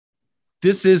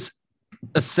This is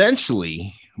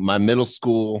essentially my middle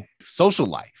school social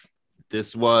life.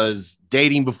 This was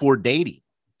dating before dating.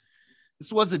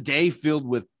 This was a day filled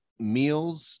with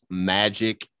meals,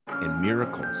 magic, and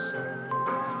miracles.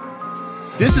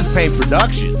 This is Pain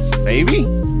Productions, baby.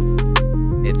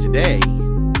 And today,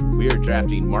 we are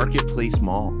drafting Marketplace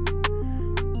Mall.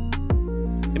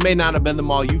 It may not have been the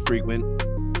mall you frequent,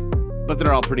 but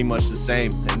they're all pretty much the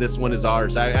same. And this one is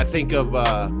ours. I think of,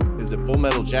 is it Full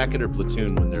Metal Jacket or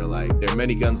Platoon when they're like, there are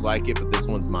many guns like it, but this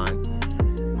one's mine.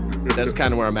 That's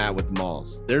kind of where I'm at with the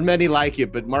malls. There are many like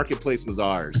it, but Marketplace was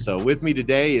ours. So with me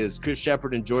today is Chris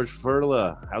Shepard and George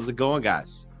Furla. How's it going,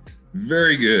 guys?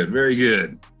 Very good. Very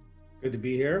good. Good to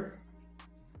be here.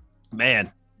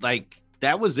 Man, like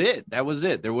that was it. That was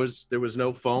it. There was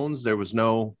no phones. There was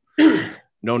no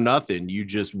nothing. You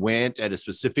just went at a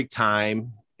specific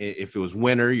time. If it was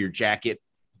winter, your jacket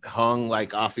hung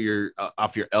like off your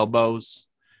elbows,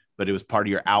 but it was part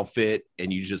of your outfit,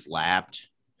 and you just lapped,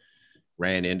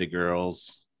 ran into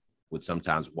girls, would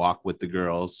sometimes walk with the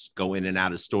girls, go in and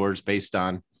out of stores based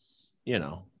on,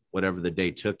 whatever the day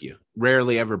took you.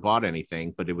 Rarely ever bought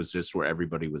anything, but it was just where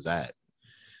everybody was at.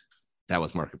 That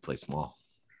was Marketplace Mall.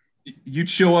 You'd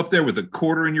show up there with a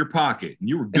quarter in your pocket and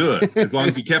you were good. As long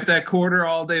as you kept that quarter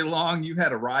all day long, you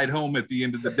had a ride home at the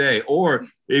end of the day. Or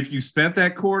if you spent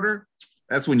that quarter,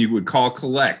 that's when you would call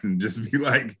collect and just be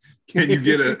like,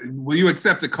 will you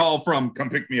accept a call from come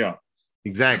pick me up?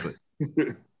 Exactly.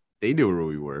 They knew where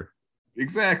we were.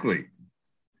 Exactly.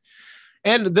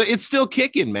 And it's still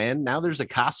kicking, man. Now there's a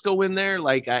Costco in there.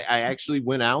 Like I actually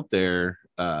went out there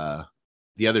the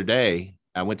other day.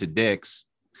 I went to Dick's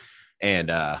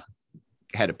and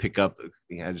had to pick up.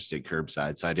 I just did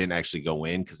curbside, so I didn't actually go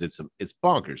in because it's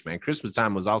bonkers, man. Christmas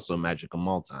time was also magical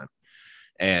mall time,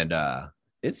 and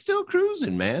it's still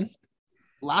cruising, man.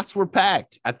 Lots were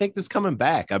packed. I think this coming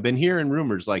back. I've been hearing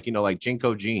rumors like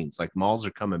Jinko jeans, like malls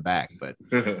are coming back, but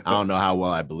I don't know how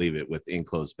well I believe it with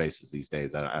enclosed spaces these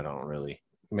days. I don't really.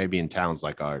 Maybe in towns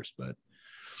like ours, but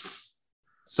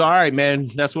sorry, man.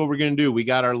 That's what we're gonna do. We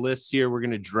got our lists here. We're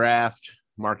gonna draft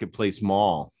Marketplace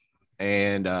Mall.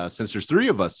 And since there's three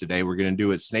of us today, we're going to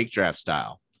do it snake draft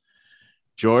style.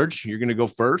 George, you're going to go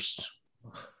first.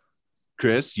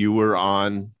 Chris, you were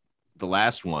on the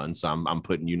last one, so I'm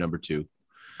putting you number 2.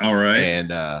 All right.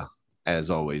 And as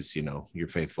always, your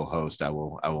faithful host, I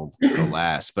will go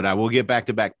last, but I will get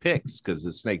back-to-back picks because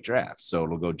it's snake draft. So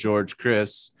it'll go George,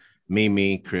 Chris,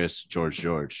 me, Chris,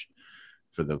 George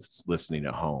for the listening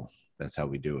at home. That's how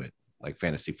we do it, like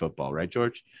fantasy football, right,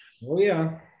 George? Oh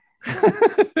yeah.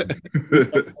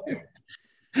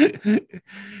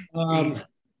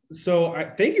 So I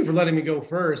thank you for letting me go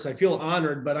first. I feel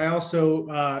honored, but I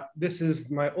also this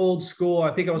is my old school.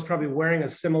 I think I was probably wearing a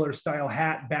similar style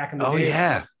hat back in the day. Oh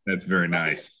yeah, that's very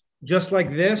nice. Just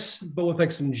like this, but with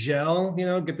like some gel.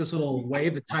 Get this little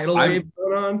wave, the tidal wave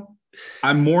going on.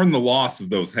 I'm mourning the loss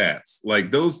of those hats. Like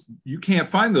those, you can't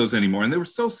find those anymore, and they were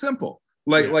so simple.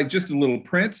 Like just a little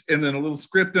print and then a little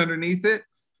script underneath it.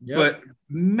 Yep. But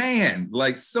man,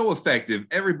 like so effective.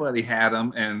 Everybody had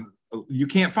them, and you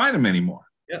can't find them anymore.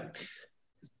 Yeah.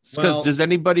 Because does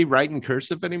anybody write in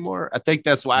cursive anymore? I think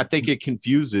that's why. I think it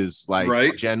confuses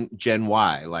like Gen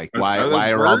Y. Like why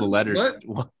are all the letters?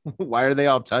 Why are they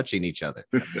all touching each other?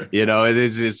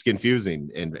 It's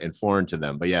confusing and foreign to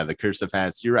them. But yeah, the cursive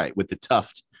hats. You're right. With the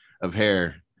tuft of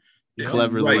hair,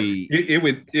 cleverly.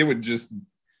 Right. It would just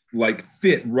like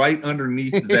fit right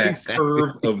underneath that exactly.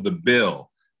 Curve of the bill.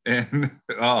 And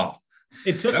that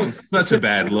was such a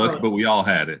bad look, but we all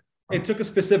had it. It took a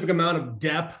specific amount of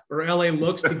depth or LA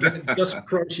looks to get it just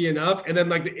crunchy enough. And then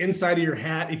like the inside of your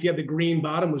hat, if you had the green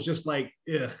bottom, was just like,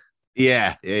 ugh.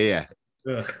 Yeah. We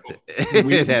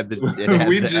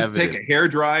just take a hair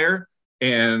dryer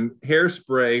and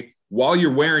hairspray while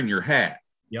you're wearing your hat.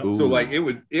 Yep. So like it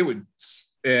would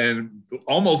and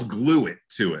almost glue it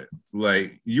to it.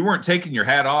 Like you weren't taking your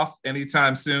hat off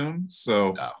anytime soon.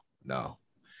 So no.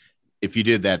 If you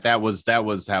did that was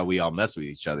how we all mess with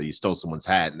each other. You stole someone's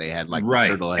hat and they had like a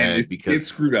turtle head because it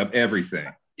screwed up everything.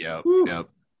 Yep.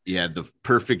 Yeah, the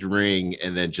perfect ring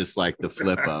and then just like the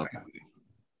flip up.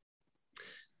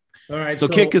 All right. So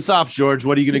kick us off, George.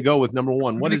 What are you going to go with number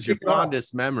 1? What is your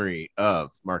fondest memory of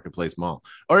Marketplace Mall?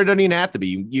 Or it doesn't even have to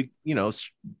be.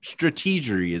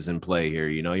 Strategery is in play here.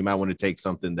 You might want to take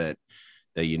something that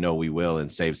we will and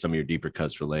save some of your deeper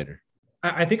cuts for later.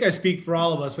 I think I speak for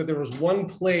all of us, but there was one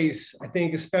place, I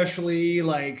think, especially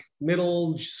like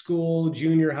middle school,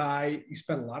 junior high, you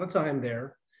spent a lot of time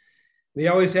there. They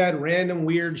always had random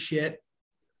weird shit.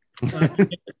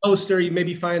 Poster, you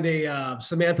maybe find a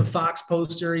Samantha Fox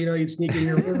poster, you'd sneak in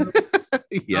your room.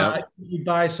 Yeah. You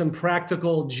buy some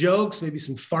practical jokes, maybe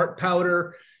some fart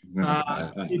powder,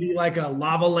 maybe like a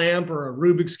lava lamp or a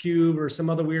Rubik's Cube or some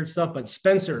other weird stuff. But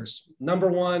Spencer's, number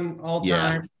one all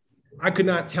time. I could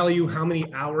not tell you how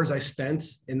many hours I spent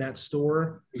in that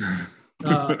store.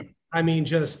 I mean,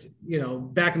 just,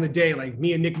 back in the day, like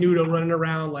me and Nick Nudo running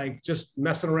around, like just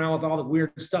messing around with all the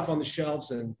weird stuff on the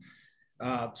shelves, and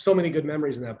so many good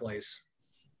memories in that place.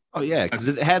 Oh yeah, because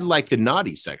it had like the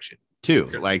naughty section too.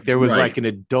 Like there was like an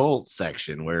adult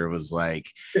section where it was like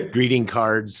greeting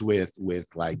cards with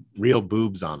like real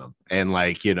boobs on them, and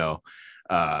like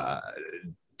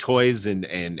toys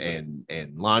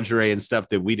and lingerie and stuff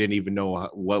that we didn't even know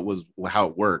how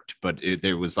it worked, but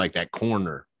there was like that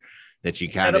corner that you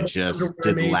kind of just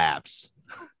did laps.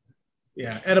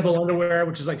 Yeah, edible underwear,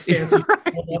 which is like fancy,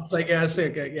 I guess.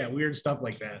 Yeah, weird stuff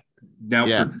like that. Now,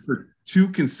 for 2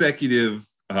 consecutive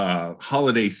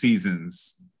holiday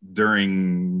seasons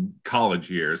during college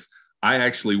years, I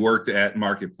actually worked at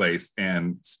Marketplace,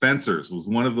 and Spencer's was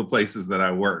one of the places that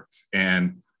I worked.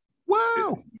 And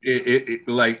wow, it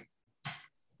like,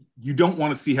 you don't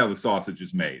want to see how the sausage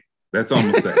is made. That's all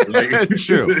I'm gonna say. Like,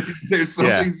 true. There's some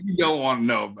things you don't want to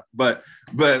know, but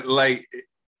like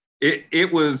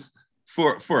it was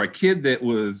for a kid that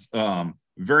was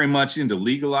very much into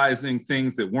legalizing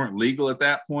things that weren't legal at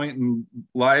that point in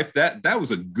life. That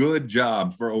was a good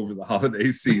job for over the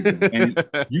holiday season, and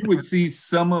you would see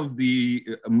some of the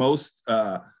most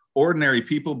ordinary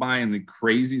people buying the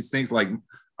craziest things. Like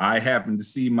I happened to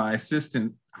see my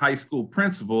assistant high school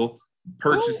principal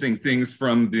purchasing things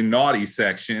from the naughty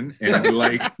section, and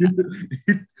like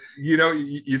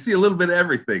you see a little bit of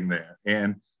everything there.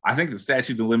 And I think the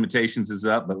statute of limitations is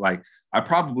up, but like I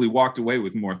probably walked away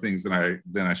with more things than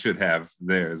I should have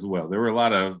there as well. There were a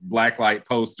lot of black light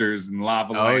posters and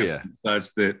lava lamps and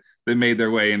such that made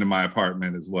their way into my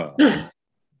apartment as well.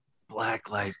 Black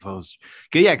light poster.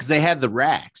 Yeah, because they had the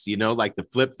racks, like the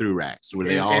flip through racks where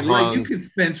they all hung. Like you could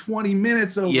spend 20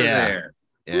 minutes over there.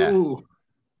 Yeah. Ooh.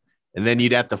 And then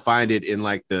you'd have to find it in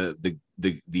like the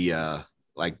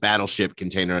like battleship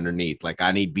container underneath. Like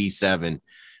I need B7.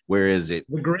 Where is it?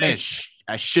 Man,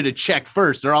 I should have checked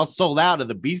first. They're all sold out of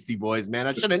the Beastie Boys, man.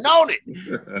 I should have known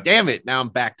it. Damn it. Now I'm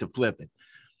back to flipping.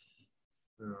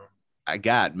 I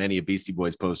got many a Beastie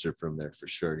Boys poster from there for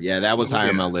sure. Yeah, that was high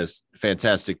on my list.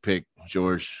 Fantastic pick,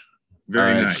 George.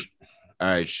 Very nice. All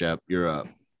right, Shep, you're up.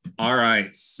 All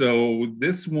right. So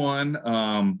this one,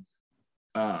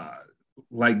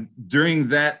 like during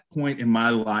that point in my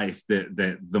life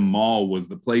that the mall was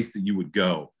the place that you would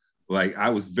go. Like I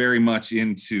was very much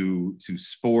into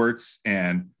sports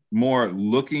and more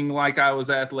looking like I was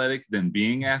athletic than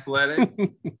being athletic.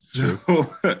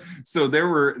 So there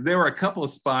were a couple of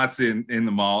spots in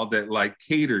the mall that like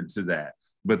catered to that.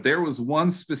 But there was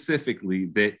one specifically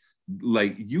that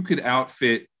like you could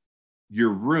outfit your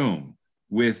room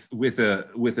with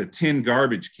a tin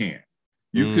garbage can.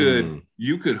 You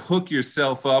could hook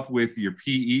yourself up with your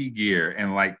PE gear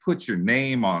and like put your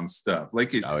name on stuff.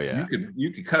 Like you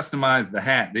could customize the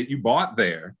hat that you bought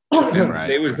there. And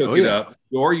they would hook it up,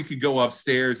 or you could go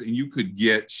upstairs and you could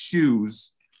get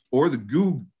shoes or the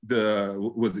goo.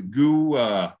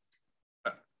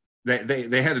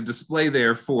 They had a display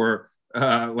there for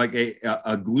like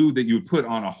a glue that you would put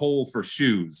on a hole for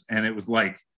shoes, and it was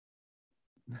like.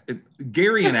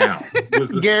 Gary and Al's was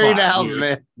the Gary spot. and Al's,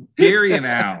 man. Gary and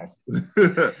Al's.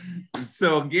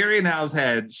 So Gary and Al's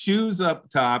had shoes up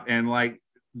top, and like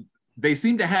they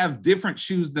seem to have different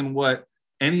shoes than what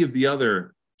any of the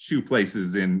other shoe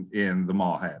places in the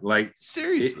mall had. Like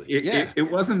seriously,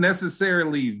 it wasn't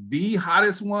necessarily the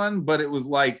hottest one, but it was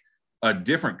like a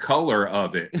different color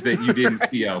of it that you didn't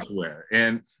see elsewhere.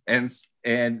 And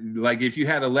like if you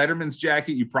had a Letterman's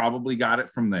jacket, you probably got it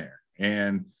from there.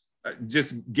 And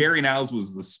just Gary and Al's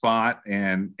was the spot,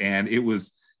 and it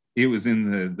was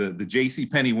in the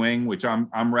JC Penney wing, which I'm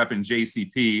repping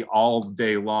JCP all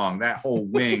day long. That whole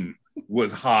wing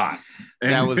was hot.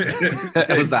 And that was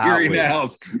the Gary hot and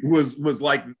Al's was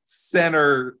like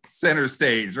center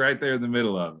stage right there in the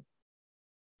middle of it.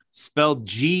 Spelled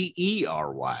Gery,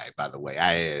 by the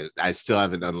way. I still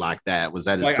haven't unlocked that. Was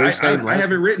that his like first name? I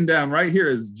have it written down right here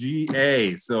as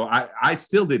GA. So I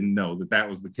still didn't know that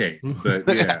was the case. But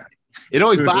yeah. It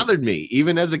always bothered me,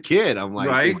 even as a kid. I'm like,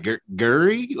 right?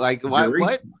 Gurry? Like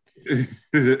what?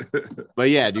 But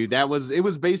yeah, dude, it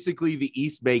was basically the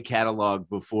East Bay catalog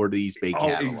before the East Bay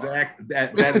catalog. Oh, exactly.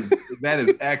 That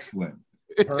is excellent.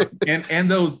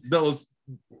 And those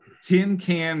tin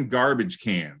can garbage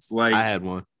cans. Like I had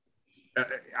one.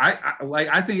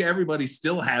 I think everybody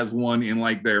still has one in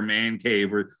like their man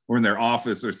cave or in their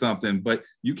office or something, but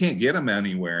you can't get them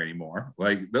anywhere anymore.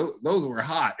 Like those were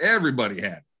hot. Everybody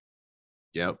had them.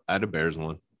 Yep, I had a Bears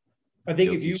one. I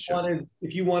think if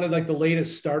you wanted like the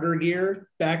latest starter gear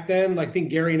back then, like I think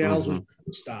Gary Nels was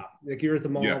the stop. Like you're at the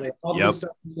mall, they had all this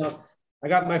stuff. I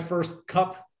got my first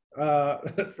cup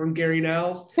from Gary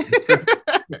Nels.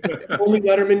 Only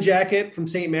Letterman jacket from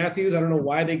St. Matthews. I don't know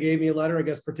why they gave me a letter. I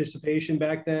guess participation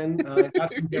back then. I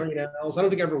got from Gary Nels. I don't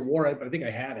think I ever wore it, but I think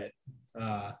I had it.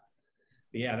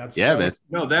 Man.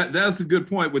 No, that's a good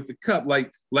point with the cup.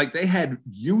 Like they had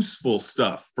useful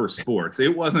stuff for sports.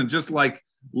 It wasn't just like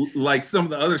some of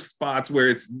the other spots where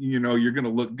it's, you're going to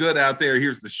look good out there.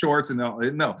 Here's the shorts and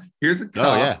no, here's a cup.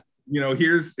 Oh, yeah.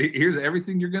 Here's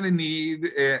everything you're going to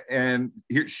need. And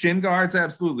here, shin guards.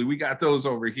 Absolutely. We got those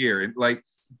over here. And like,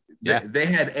 they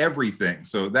had everything.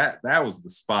 So that was the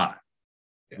spot.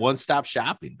 One-stop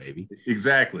shopping, baby.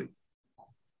 Exactly.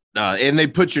 And they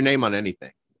put your name on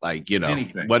anything. Like,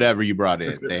 anything. Whatever you brought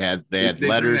in. They had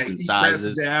letters and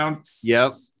sizes. Down.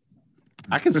 Yep.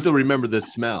 I can still remember the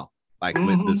smell. Like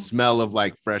with the smell of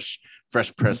like fresh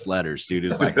pressed letters, dude.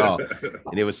 It's like,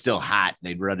 and it was still hot. And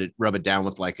they'd rub it down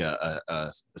with like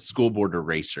a school board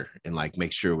eraser and like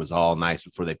make sure it was all nice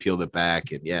before they peeled it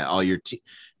back. And all your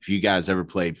if you guys ever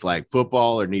played flag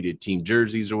football or needed team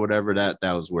jerseys or whatever, that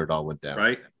was where it all went down.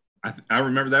 Right. I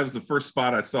remember that was the first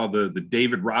spot I saw the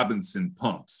David Robinson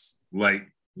pumps. Like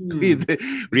we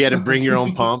had to bring your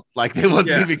own pump, like it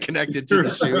wasn't even connected to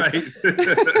the shoe. Right.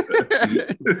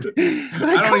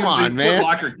 Like, come on, man. Foot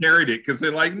Locker carried it because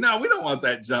they're like, no, we don't want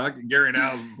that junk. And Gary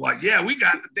Nels is like, yeah, we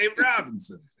got the David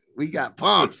Robinson. We got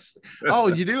pumps. Oh,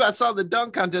 you do? I saw the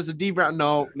dunk contest of D Brown.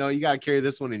 No, you got to carry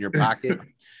this one in your pocket.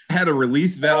 Had a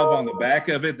release valve on the back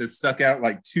of it that stuck out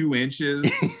like 2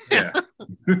 inches. Yeah.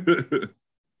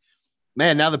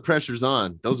 Man, now the pressure's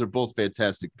on. Those are both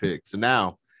fantastic picks. And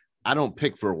now I don't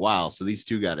pick for a while, so these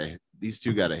two gotta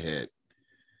hit.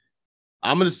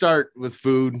 I'm gonna start with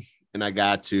food, and I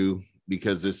got to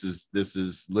because this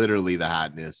is literally the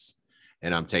hotness,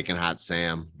 and I'm taking Hot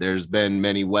Sam. There's been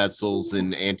many Wetzels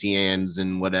and Auntie Anne's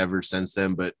and whatever since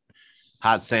then, but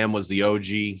Hot Sam was the OG.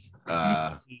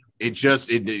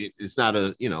 It's not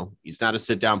a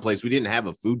sit down place. We didn't have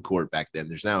a food court back then.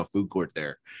 There's now a food court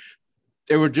there.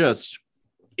 There were just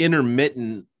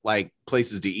intermittent like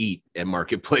places to eat at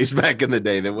Marketplace back in the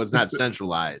day that was not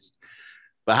centralized.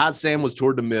 But Hot Sam was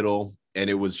toward the middle,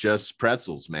 and it was just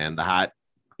pretzels, man. The hot,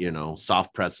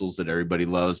 soft pretzels that everybody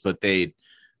loves, but they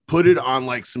put it on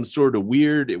like some sort of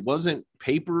weird, it wasn't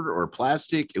paper or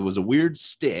plastic. It was a weird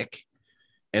stick.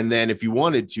 And then if you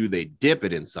wanted to, they dip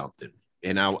it in something.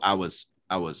 And I was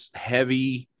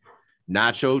heavy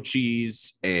nacho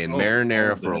cheese and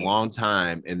marinara for a long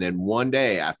time. And then one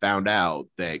day I found out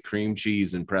that cream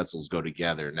cheese and pretzels go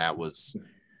together. And that was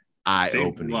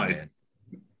eye-opening, man.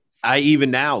 I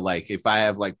even now, like if I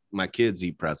have like my kids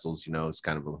eat pretzels, it's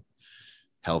kind of a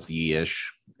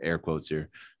healthy-ish, air quotes here,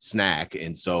 snack.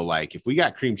 And so like if we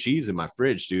got cream cheese in my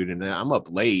fridge, dude, and I'm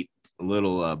up late, a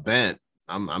little bent,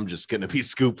 I'm just going to be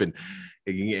scooping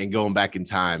and going back in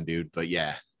time, dude. But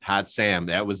yeah. Hot Sam,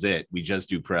 that was it. We just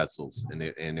do pretzels, and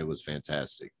it was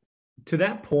fantastic. To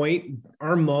that point,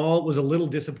 our mall was a little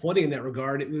disappointing in that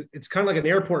regard. It's kind of like an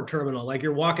airport terminal. Like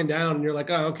you're walking down, and you're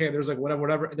like, oh, okay, there's like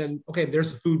whatever. And then okay,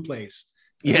 there's the food place.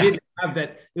 Yeah, we didn't have that.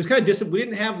 It was kind of we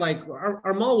didn't have like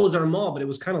our mall was our mall, but it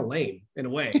was kind of lame in a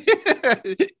way.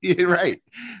 You're right,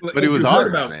 but it was hard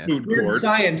about man. Food courts.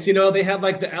 Science, they had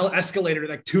like the escalator,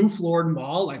 like 2-floored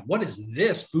mall. Like, what is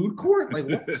this food court? Like,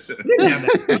 what? We didn't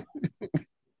have that.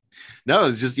 No,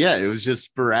 it was just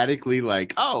sporadically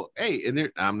like, oh, hey, and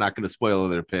I'm not going to spoil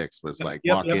other picks, but it's like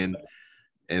walk in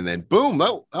and then boom.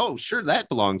 Oh, sure. That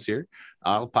belongs here.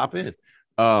 I'll pop in.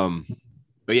 But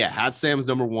yeah, Hot Sam's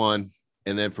number one.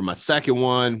 And then for my second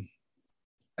one,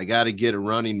 I got to get a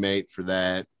running mate for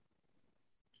that.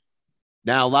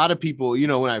 Now, a lot of people,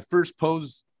 when I first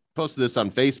posted this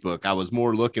on Facebook, I was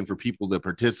more looking for people to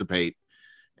participate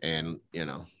and,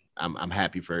 I'm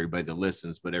happy for everybody that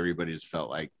listens, but everybody just felt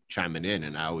like chiming in,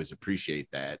 and I always appreciate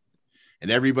that.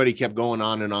 And everybody kept going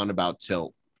on and on about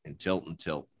Tilt. And Tilt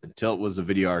was a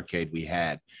video arcade we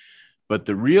had. But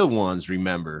the real ones,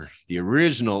 remember, the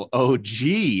original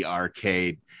OG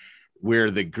arcade where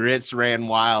the grits ran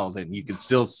wild and you could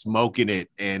still smoke in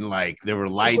it, and like there were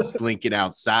lights blinking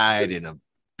outside and a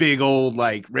big old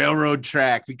like railroad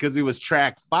track because it was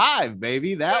track 5,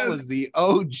 baby. That was the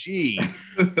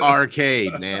OG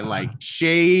arcade, man. Like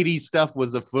shady stuff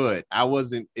was afoot. I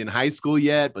wasn't in high school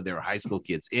yet, but there were high school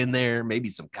kids in there, maybe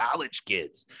some college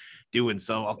kids. doing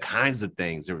all kinds of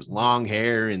things. There was long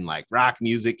hair and like rock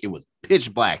music. It was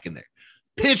pitch black in there.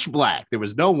 Pitch black. There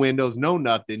was no windows, no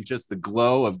nothing, just the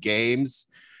glow of games.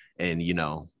 And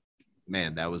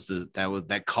man,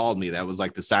 that called me. That was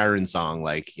like the siren song.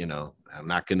 Like, I'm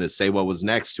not gonna say what was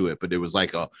next to it, but it was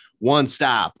like a one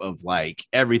stop of like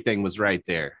everything was right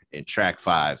there in track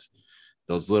 5.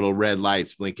 Those little red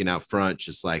lights blinking out front,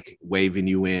 just like waving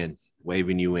you in,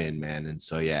 man. And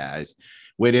so yeah, I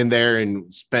went in there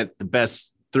and spent the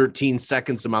best 13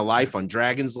 seconds of my life on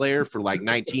Dragon's Lair for like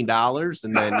 $19,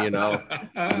 and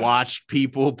then watched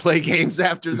people play games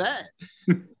after that.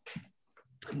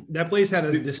 That place had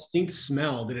a distinct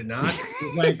smell, did it not?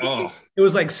 It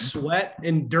was like sweat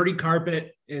and dirty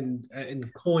carpet and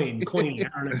coin. I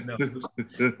don't even know.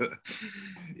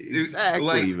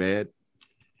 Exactly, man.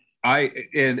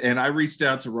 I reached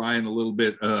out to Ryan a little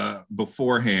bit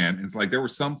beforehand. It's like there were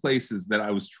some places that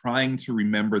I was trying to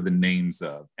remember the names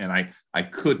of, and I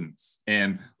couldn't.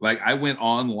 And like I went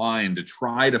online to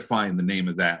try to find the name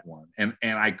of that one, and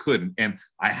I couldn't. And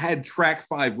I had track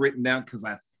 5 written down because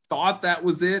I thought that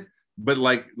was it, but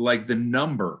like the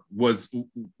number was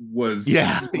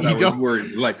yeah. I was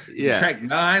worried. Like track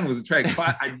 9, was it track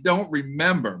 5? I don't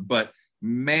remember, but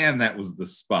man, that was the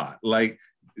spot. Like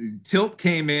Tilt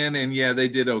came in and yeah, they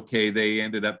did okay. They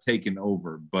ended up taking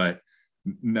over, but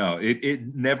no,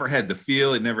 it never had the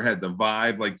feel. It never had the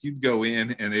vibe. Like you'd go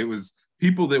in and it was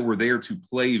people that were there to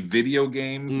play video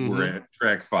games were at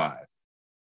track 5.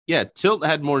 Yeah, Tilt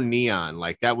had more neon.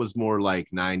 Like that was more like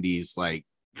 90s, like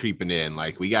creeping in.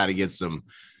 Like we got to get some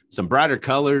brighter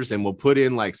colors, and we'll put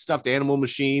in like stuffed animal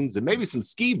machines and maybe some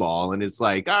skee ball. And it's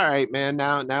like, all right, man,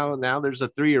 now there's a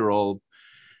 3-year-old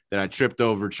that I tripped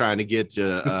over trying to get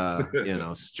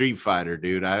to Street Fighter,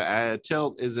 dude. I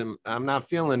Tilt isn't, I'm not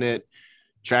feeling it.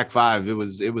 Track 5, it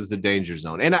was the danger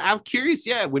zone. And I'm curious,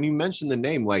 when you mentioned the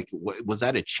name, like was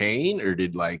that a chain, or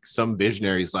did like some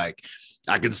visionaries like,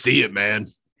 I can see it, man,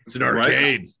 it's an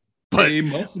arcade, but it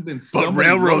must have been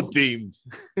railroad themed.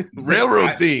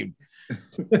 Railroad themed.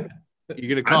 You're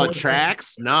gonna call it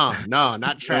tracks? No,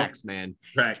 not tracks, man.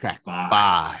 Track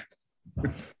 5.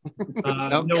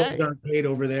 No arcade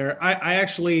over there. I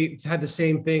actually had the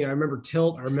same thing. I remember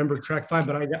Tilt. I remember track 5,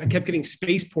 but I kept getting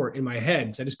Spaceport in my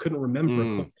head, so I just couldn't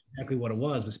remember exactly what it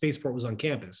was. But Spaceport was on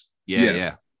campus.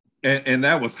 Yeah. And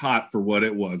that was hot for what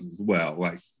it was as well.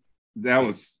 Like that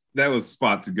was a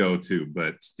spot to go to.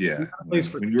 But yeah,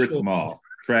 when you're at the mall,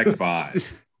 track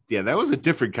 5. Yeah, that was a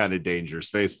different kind of danger,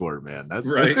 Spaceport, man. That's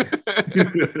right.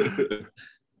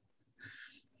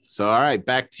 So, all right,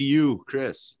 back to you,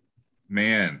 Chris.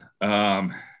 Man,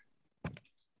 going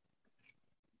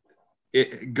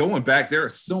back, there are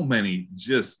so many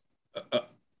just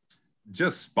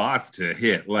spots to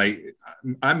hit. Like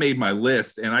I made my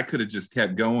list, and I could have just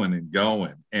kept going and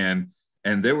going. And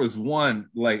there was one,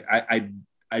 like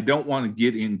I don't want to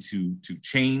get into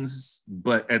chains,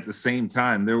 but at the same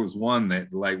time, there was one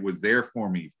that like was there for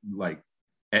me, like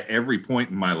at every point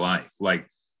in my life, like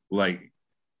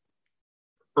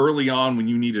early on when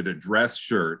you needed a dress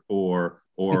shirt or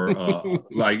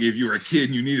like if you were a kid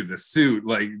and you needed a suit,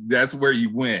 like that's where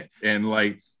you went. And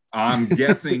like I'm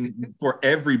guessing for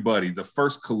everybody, the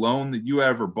first cologne that you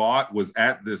ever bought was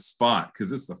at this spot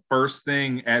because it's the first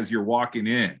thing as you're walking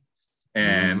in.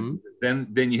 And then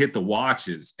you hit the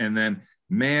watches, and then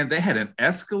man, they had an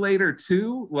escalator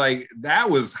too. Like that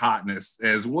was hotness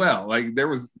as well. Like there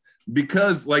was,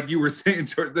 because like you were saying,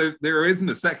 George, there isn't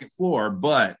a second floor,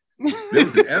 but there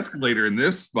was an escalator in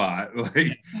this spot.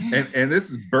 Like, and this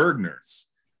is Bergner's.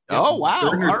 Oh wow!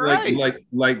 Bergner's, all right.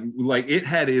 Like it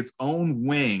had its own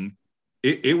wing.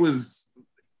 It was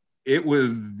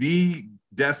the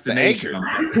destination.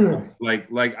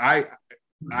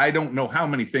 I don't know how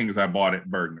many things I bought at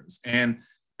Bergner's. And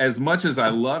as much as I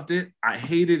loved it, I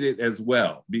hated it as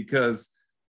well, because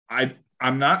I'm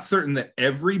not certain that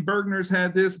every Bergner's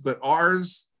had this, but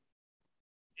ours,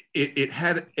 it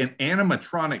had an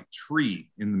animatronic tree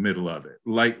in the middle of it.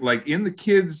 Like in the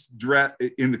kids'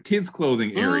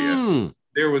 clothing area,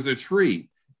 there was a tree.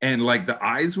 And like the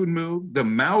eyes would move, the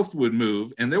mouth would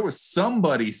move, and there was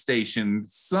somebody stationed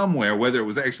somewhere, whether it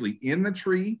was actually in the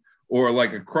tree or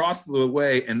like across the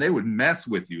way, and they would mess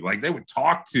with you. Like they would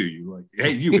talk to you, like,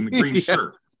 "Hey, you in the green Yes.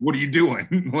 shirt, what are you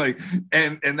doing?" Like,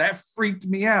 and that freaked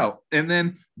me out. And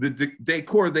then the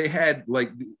decor, they had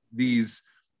like these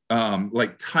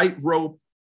like tightrope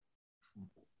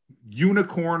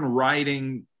unicorn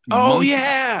riding. Oh monkey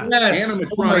yeah, Yes.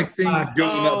 animatronic things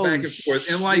going up Oh, back and forth,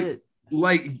 and like shit.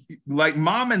 like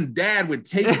mom and dad would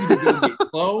take you to go get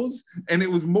clothes, and it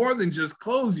was more than just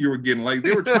clothes you were getting. Like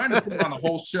they were trying to put on a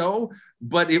whole show,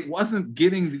 but it wasn't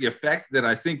getting the effect that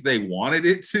I think they wanted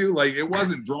it to. Like it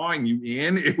wasn't drawing you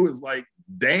in. It was like,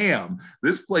 damn,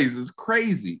 this place is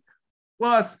crazy.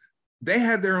 Plus, they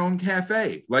had their own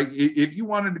cafe. Like if you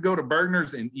wanted to go to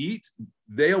Bergner's and eat,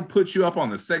 they'll put you up on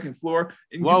the second floor.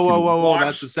 And whoa.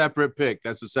 That's a separate pick.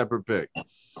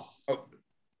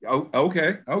 Oh,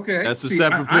 okay. That's a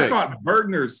separate pick. I thought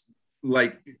Bergner's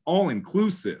like all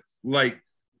inclusive. Like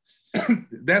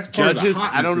that's part Judges. of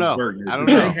the I don't know.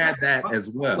 They had that as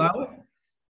well.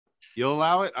 You'll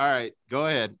allow it? All right, go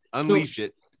ahead. Unleash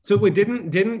it. So we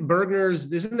didn't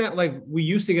Bergner's, isn't that like we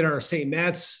used to get our St.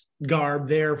 Matt's garb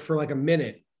there for like a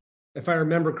minute, if I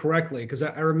remember correctly, because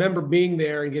I remember being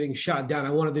there and getting shot down. I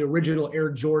wanted the original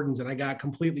Air Jordans and I got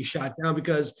completely shot down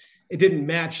because it didn't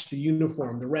match the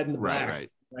uniform, the red and the black.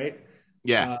 Right.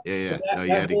 Yeah.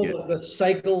 The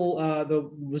cycle,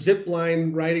 the zip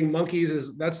line riding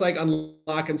monkeys that's like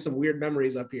unlocking some weird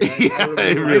memories up here.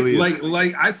 It really is.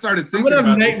 Like I started thinking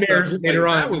about nightmares later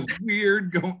on. That was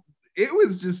weird. It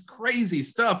was just crazy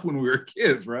stuff when we were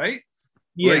kids, right?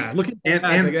 Yeah. Like, it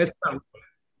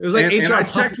was like HR. I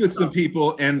checked with some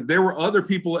people, and there were other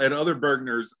people at other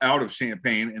Bergner's out of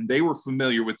Champaign, and they were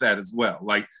familiar with that as well.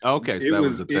 Like, okay, so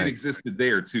it existed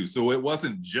there too. So it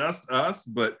wasn't just us,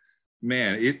 but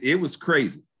man, it was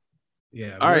crazy.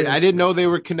 Yeah. All right. I didn't know they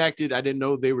were connected. I didn't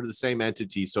know they were the same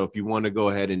entity. So if you want to go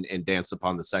ahead and dance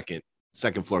upon the second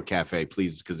floor cafe,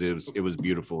 please, because it was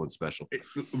beautiful and special.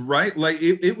 Right. Like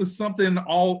it was something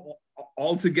all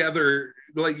together.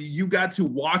 Like you got to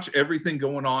watch everything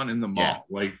going on in the mall. Yeah.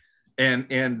 Like,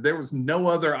 and there was no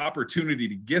other opportunity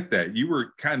to get that. You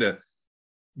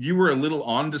were a little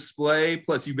on display.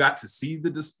 Plus you got to see the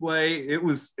display. It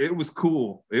was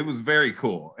cool. It was very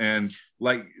cool. And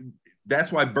like,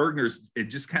 that's why Bergner's, it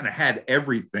just kind of had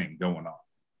everything going on.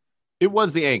 It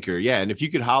was the anchor. Yeah. And if you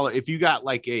could holler, if you got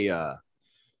like a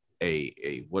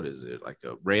what is it? Like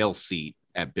a rail seat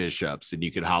at Bishop's, and you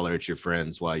could holler at your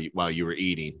friends while you were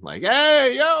eating, like,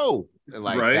 hey, yo. And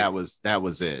like, right. that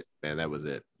was it, man. That was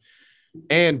it.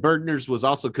 And Bergner's was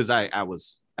also, cause I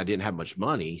didn't have much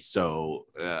money. So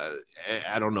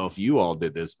I don't know if you all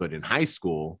did this, but in high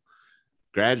school,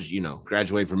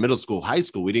 graduating from middle school, high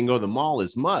school, we didn't go to the mall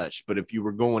as much. But if you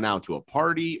were going out to a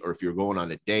party or if you were going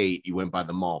on a date, you went by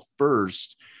the mall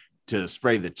first to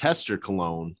spray the tester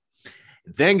cologne,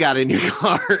 then got in your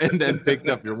car and then picked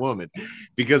up your woman,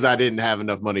 because I didn't have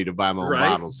enough money to buy my own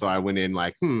bottles. So I went in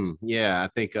like, yeah, I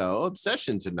think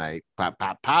Obsession tonight, pop,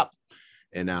 pop, pop.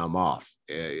 And now I'm off.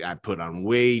 I put on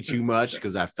way too much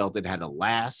because I felt it had to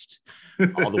last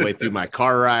all the way through my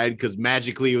car ride, because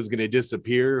magically it was going to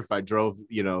disappear if I drove,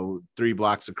 3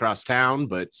 blocks across town.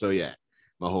 But so, yeah,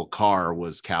 my whole car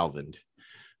was Calvined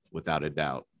without a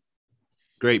doubt.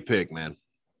 Great pick, man.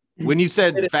 When you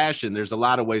said fashion, there's a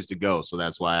lot of ways to go. So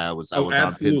that's why I was on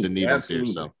pins and needles here.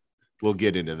 So we'll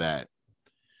get into that.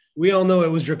 We all know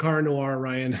it was Drakkar Noir,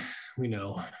 Ryan. We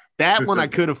know. That one I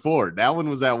could afford. That one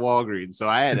was at Walgreens. So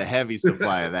I had a heavy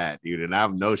supply of that, dude. And I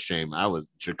have no shame. I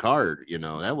was Drakkar,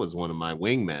 that was one of my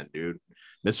wingmen, dude.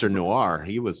 Mr. Noir.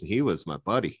 He was my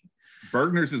buddy.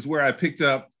 Bergner's is where I picked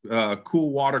up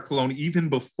Cool Water Cologne even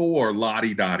before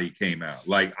Lottie Dottie came out.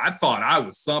 Like, I thought I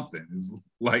was something. It's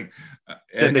like,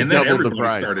 and then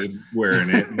everybody started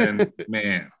wearing it. And then,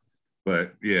 man,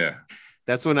 but yeah.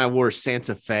 That's when I wore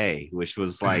Santa Fe, which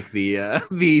was like the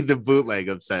bootleg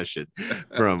Obsession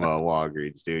from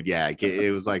Walgreens, dude. Yeah,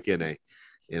 it was like in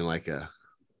like a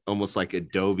almost like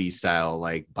Adobe style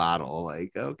like bottle.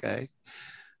 Like, okay,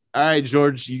 all right,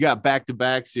 George, you got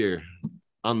back-to-backs here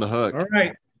on the hook. All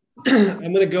right,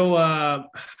 I'm gonna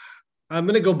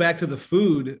go back to the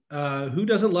food. Who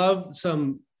doesn't love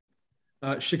some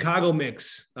Chicago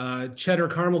mix, cheddar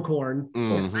caramel corn?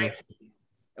 Mm-hmm.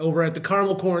 Over at the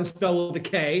Caramel Corn, spelled with a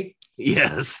K.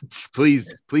 Yes,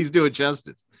 please do it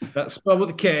justice. Spelled with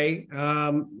a K.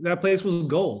 That place was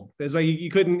gold. There's like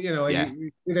you couldn't, you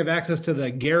didn't have access to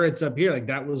the Garrett's up here. Like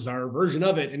that was our version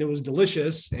of it, and it was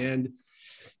delicious. And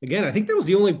again, I think that was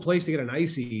the only place to get an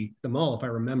icy at the mall, if I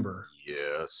remember.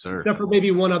 Yes, sir. Except for maybe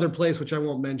one other place, which I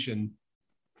won't mention.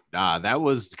 That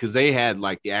was because they had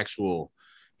like the actual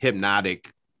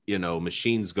hypnotic,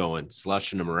 machines going,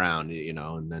 slushing them around,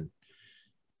 and then.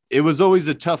 It was always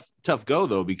a tough go,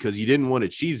 though, because you didn't want to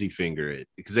cheesy finger it,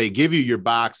 because they give you your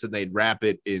box and they'd wrap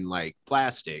it in like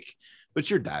plastic, but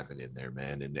you're diving in there,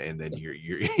 man. And then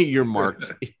you're marked.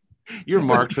 You're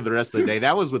marked for the rest of the day.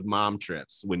 That was with mom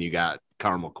trips when you got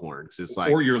caramel corn. It's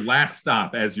like, or your last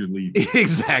stop as you're leaving.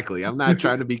 Exactly. I'm not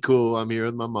trying to be cool. I'm here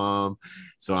with my mom.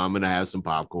 So I'm going to have some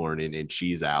popcorn and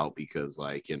cheese out because,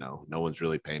 like, you know, no one's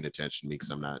really paying attention to me because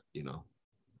I'm not, you know,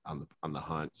 on the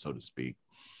hunt, so to speak.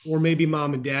 Or maybe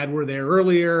mom and dad were there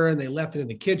earlier and they left it in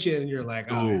the kitchen and you're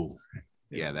like, oh,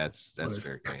 yeah, that's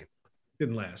fair game.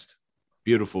 Didn't last.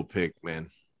 Beautiful pick, man.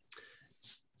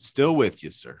 Still with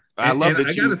you, sir. I love that.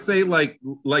 I gotta say, like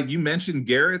you mentioned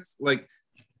Garrett's, like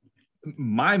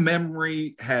my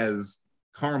memory has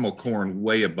caramel corn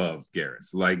way above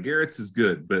Garrett's. Like Garrett's is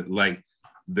good, but like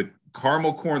the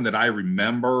caramel corn that I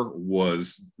remember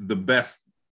was the best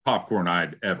popcorn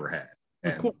I'd ever had.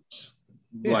 And of course.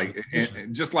 Like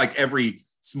and just like every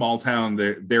small town,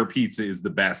 their pizza is the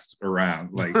best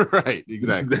around. Like right,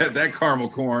 exactly. That caramel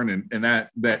corn and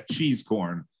that cheese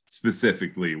corn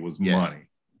specifically was money.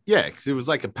 Yeah, because it was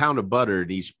like a pound of butter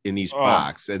in each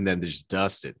box, and then just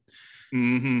dusted.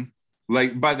 Mm-hmm.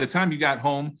 Like by the time you got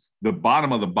home, the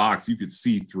bottom of the box you could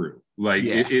see through. Like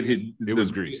it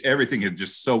was greasy. Everything had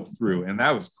just soaked through, and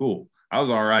that was cool. I was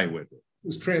all right with it. It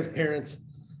was transparent.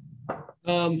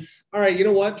 All right, you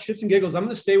know what? Shits and giggles. I'm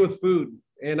going to stay with food,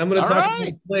 and I'm going to talk about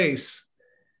a place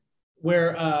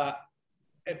where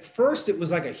at first it was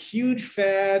like a huge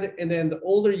fad, and then the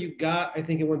older you got, I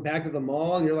think it went back to the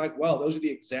mall, and you're like, wow, those are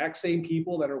the exact same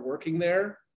people that are working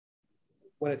there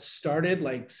when it started,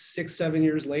 like 6-7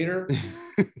 years later.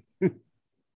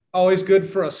 Always good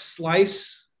for a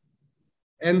slice.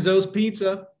 Enzo's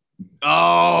Pizza.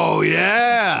 Oh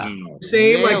yeah,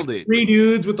 same like 3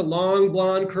 dudes with the long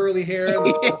blonde curly hair,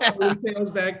 tails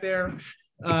back there.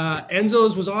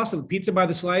 Enzo's was awesome. Pizza by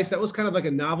the slice. That was kind of like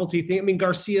a novelty thing. I mean,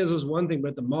 Garcia's was one thing, but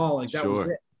at the mall, like that was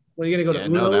it. When are you gonna go to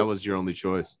Uno? No, that was your only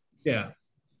choice. Yeah.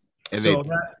 And so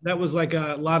that was like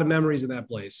a lot of memories in that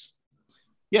place.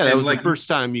 Yeah, that was like the first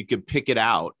time you could pick it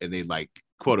out and they like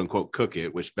quote unquote cook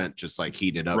it, which meant just like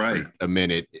heat it up for a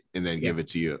minute and then give it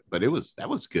to you. But that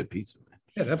was good pizza, man.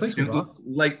 Yeah, that place was awesome.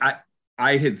 Like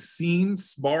I had seen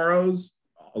Sbarro's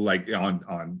like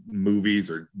on movies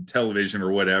or television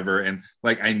or whatever, and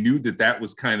like I knew that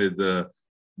was kind of the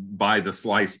by the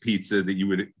slice pizza that you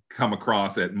would come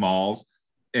across at malls.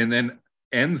 And then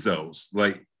Enzo's,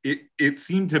 like it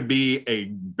seemed to be a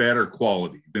better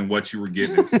quality than what you were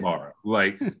getting at Sbarro.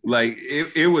 like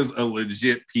it was a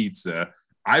legit pizza.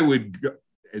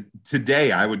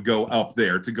 Today I would go up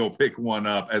there to go pick one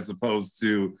up as opposed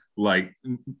to like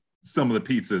some of the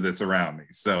pizza that's around me.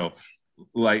 So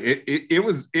like it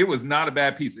was not a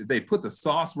bad pizza. They put the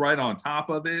sauce right on top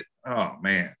of it. Oh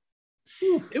man.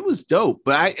 It was dope.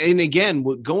 But again,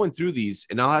 going through these,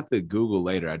 and I'll have to Google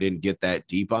later, I didn't get that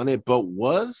deep on it, but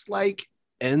was like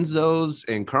Enzo's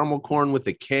and caramel corn with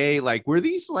the K, like were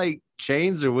these like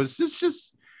chains, or was this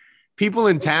just people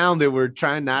in town that were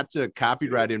trying not to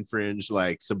copyright infringe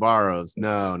like Sbarro's?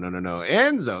 No.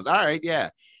 Enzo's. All right.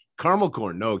 Yeah. Caramel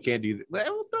corn. No, can't do that.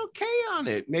 We'll throw K on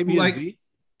it. Maybe like, a Z.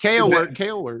 K will work.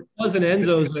 K will work. It wasn't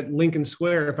Enzo's at Lincoln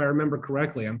Square, if I remember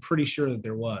correctly. I'm pretty sure that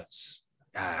there was.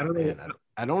 I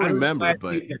don't remember,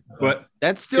 but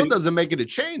that still doesn't make it a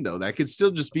chain, though. That could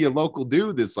still just be a local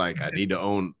dude that's like, I need to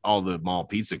own all the mall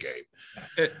pizza game.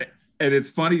 And it's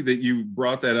funny that you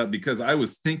brought that up because I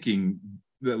was thinking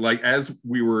that, like, as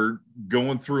we were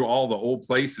going through all the old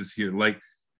places here, like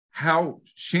how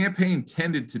Champaign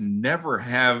tended to never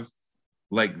have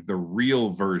like the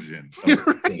real version of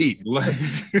right. Like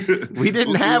we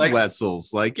didn't have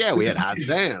Wetzel's. Like, yeah, we had Hot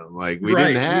Sam. Like, we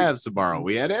didn't have Sbarro.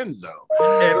 We had Enzo.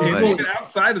 And even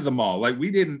outside of the mall, like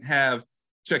we didn't have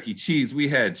Chuck E. Cheese. We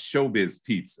had Showbiz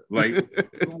Pizza. Like,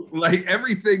 like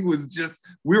everything was just,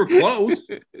 we were close.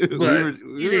 But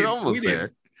we were almost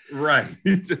there. Right.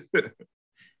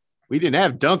 We didn't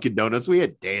have Dunkin' Donuts. We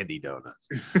had Dandy Donuts.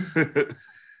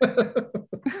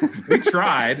 We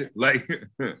tried. Like,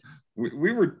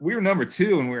 we were number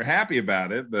 2 and we were happy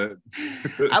about it, but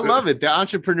I love it, the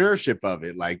entrepreneurship of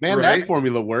it. Like, man, that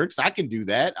formula works. I can do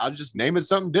that. I'll just name it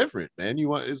something different, man.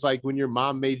 It's like when your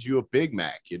mom made you a Big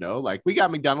Mac, you know, like we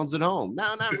got McDonald's at home.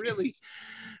 No, not really.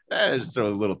 Just throw a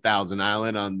little Thousand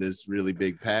Island on this really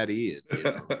big patty and, you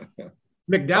know.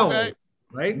 McDowell, okay.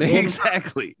 Right?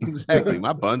 Exactly.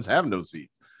 My buns have no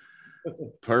seats.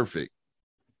 Perfect.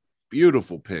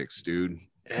 Beautiful picks, dude.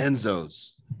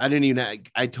 Enzo's.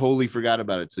 I totally forgot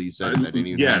about it till you said it. I didn't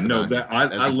even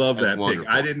I love that pick.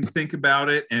 I didn't think about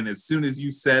it, and as soon as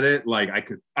you said it, like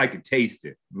I could taste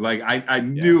it. Like I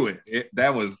knew it.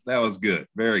 That was good.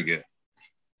 Very good.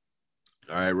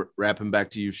 All right, wrapping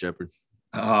back to you, Shepard.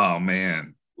 Oh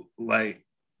man, like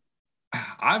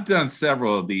I've done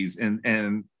several of these,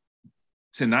 and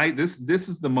tonight, this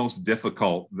is the most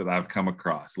difficult that I've come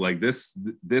across. Like this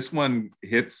one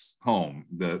hits home,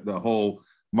 the whole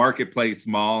Marketplace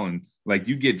Mall, and like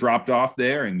you get dropped off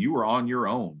there and you were on your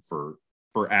own for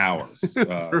hours.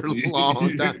 For a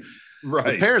long time.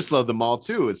 Right. The parents love the mall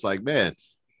too. It's like, man,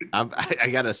 I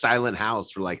got a silent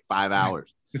house for like 5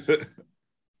 hours.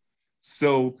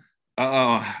 So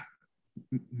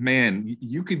man,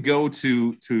 you could go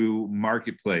to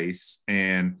Marketplace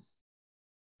and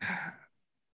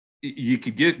you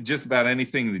could get just about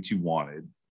anything that you wanted.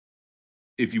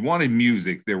 If you wanted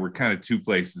music, there were kind of two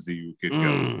places that you could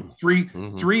go.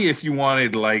 Three if you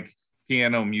wanted like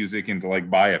piano music and to like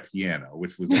buy a piano,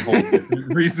 which was a whole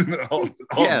different reason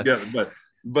altogether. Yeah.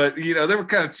 But you know, there were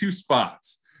kind of two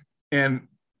spots, and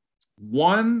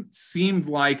one seemed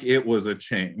like it was a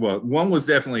chain. Well, one was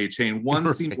definitely a chain. One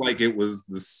seemed like it was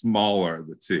the smaller of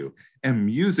the two, and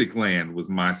Musicland was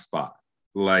my spot.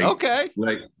 Like, okay,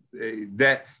 like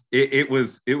that. It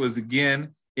was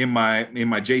again in my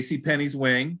JCPenney's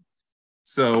wing.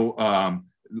 So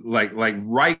like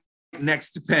right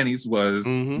next to Penny's was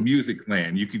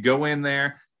Musicland. You could go in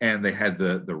there and they had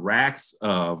the racks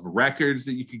of records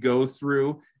that you could go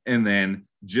through, and then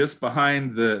just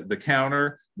behind the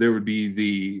counter there would be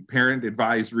the parent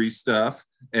advisory stuff,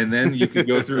 and then you could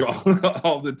go through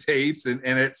all the tapes, and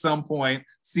at some point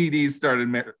CDs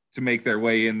started to make their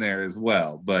way in there as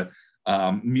well. But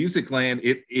Musicland,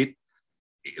 it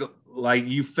like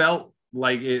you felt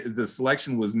like the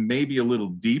selection was maybe a little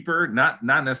deeper, not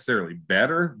necessarily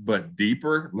better, but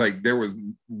deeper. Like there was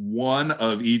one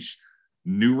of each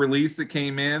new release that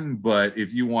came in, but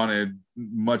if you wanted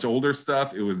much older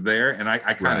stuff, it was there. And I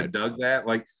kind of dug that.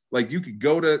 Like you could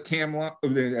go to Camelot,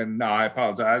 and no, I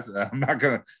apologize, I'm not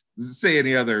gonna say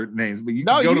any other names, but you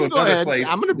can go to another place.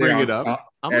 I'm gonna bring it up.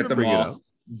 I'm gonna bring it up.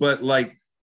 But like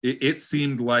it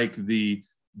seemed like the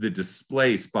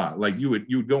display spot, like you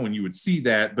would go and you would see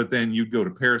that, but then you'd go to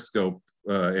Periscope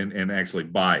and actually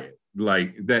buy it.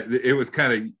 Like that, it was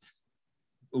kind of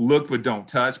look but don't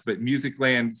touch. But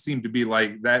Musicland seemed to be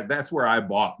like that. That's where I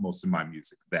bought most of my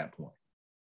music at that point.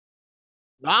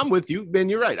 I'm with you, Ben.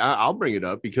 You're right. I'll bring it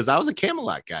up because I was a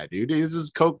Camelot guy, dude. This is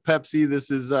Coke, Pepsi.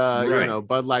 This is you know,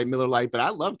 Bud Light, Miller Lite. But I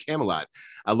love Camelot.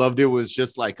 I loved it. Was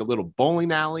just like a little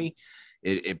bowling alley.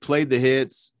 It played the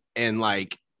hits, and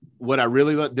like what I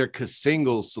really loved, their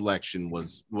single selection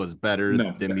was better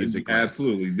than Musicland.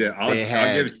 Absolutely, yeah. I'll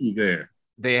give it to you there.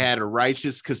 They had a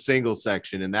righteous single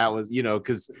section, and that was, you know,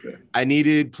 because I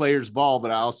needed Players Ball, but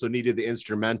I also needed the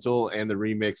instrumental and the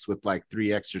remix with like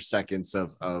 3 extra seconds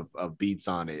of beats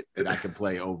on it that I could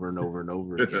play over and over and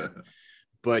over again.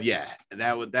 But yeah,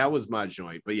 that was my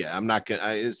joint. But yeah, I'm not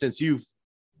gonna, since you've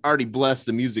already blessed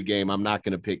the music game, I'm not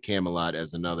gonna pick Camelot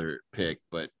as another pick.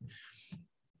 But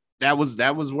that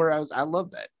was where I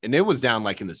loved that. And it was down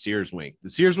like in the Sears wing.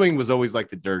 The Sears wing was always like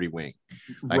the dirty wing.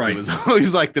 Like it was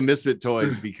always like the Misfit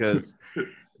Toys, because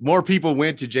more people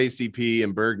went to JCP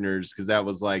and Bergner's because that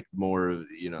was like more,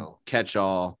 you know, catch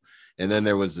all. And then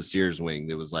there was the Sears wing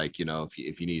that was like, you know,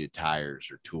 if you needed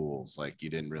tires or tools, like you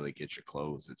didn't really get your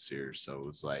clothes at Sears. So it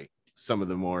was like some of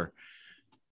the more,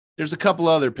 there's a couple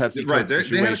other Pepsi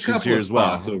situations here as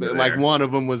well. Like one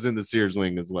of them was in the Sears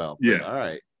wing as well. Yeah. But, all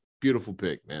right. Beautiful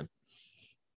pick, man.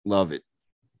 Love it.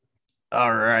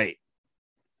 All right.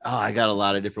 Oh, I got a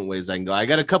lot of different ways I can go. I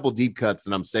got a couple deep cuts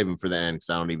that I'm saving for the end because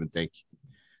I don't even think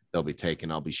they'll be taken.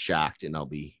 I'll be shocked and I'll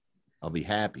be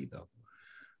happy though.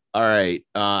 All right.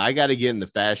 I got to get in the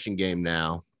fashion game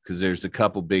now because there's a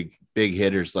couple big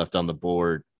hitters left on the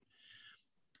board.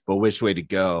 But which way to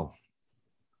go?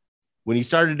 When you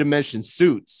started to mention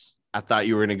suits, I thought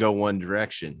you were going to go one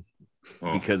direction.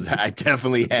 Because I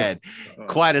definitely had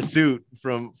quite a suit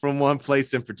from one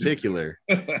place in particular.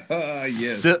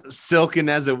 Yes. Silken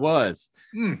as it was.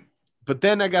 But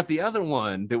then I got the other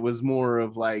one that was more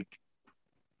of like,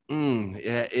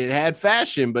 it had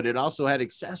fashion, but it also had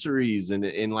accessories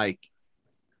and like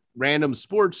random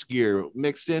sports gear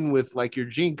mixed in with like your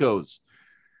Jinkos.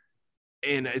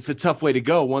 And it's a tough way to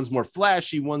go. One's more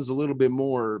flashy, one's a little bit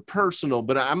more personal,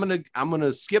 but I'm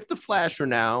gonna skip the flash for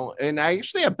now. And I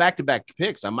actually have back-to-back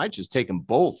picks. I might just take them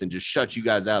both and just shut you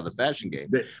guys out of the fashion game.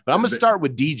 But I'm gonna start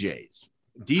with DJs.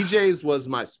 DJs was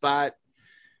my spot.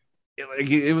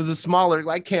 It was a smaller,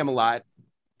 like Camelot.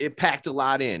 It packed a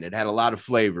lot in. It had a lot of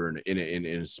flavor in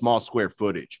a small square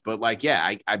footage. But like,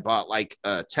 yeah, I bought like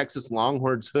a Texas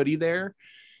Longhorns hoodie there.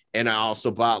 And I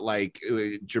also bought like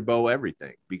Girbaud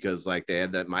everything because like they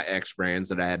had my X brands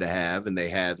that I had to have, and they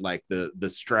had like the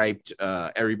striped.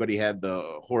 Everybody had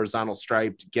the horizontal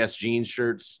striped Guess jeans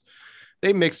shirts.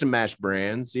 They mixed and matched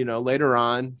brands. You know, later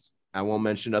on, I won't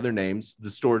mention other names. The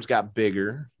stores got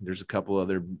bigger. There's a couple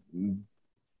other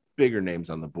bigger names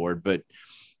on the board, but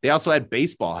they also had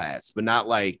baseball hats, but not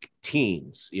like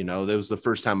teams. You know, that was the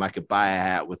first time I could buy a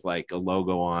hat with like a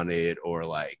logo on it, or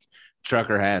like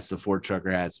trucker hats before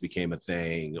trucker hats became a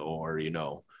thing, or, you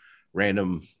know,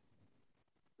 random,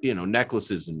 you know,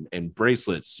 necklaces and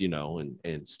bracelets, you know,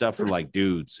 and stuff for like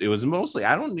dudes. It was mostly,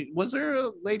 was there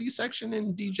a ladies section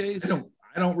in DJs?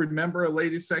 I don't remember a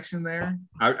ladies section there.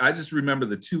 I just remember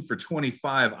the 2 for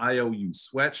 $25 IOU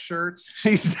sweatshirts.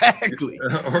 Exactly.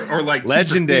 or like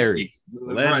legendary.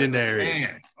 Right.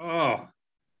 Man. Oh.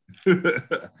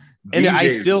 And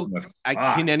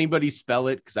can anybody spell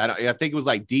it? Because I think it was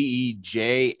like DEJAIZ.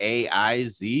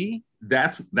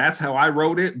 That's how I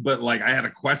wrote it, but like I had a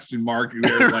question mark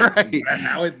there. Like, right. Is that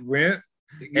how it went?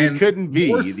 And couldn't be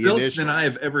more silk than I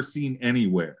have ever seen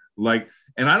anywhere. Like,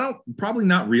 and I don't, probably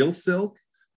not real silk.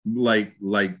 Like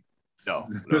no.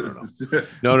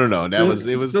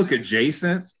 It was silk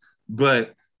adjacent,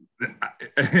 but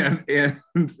and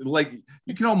like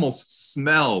you can almost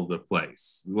smell the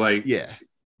place. Like, yeah.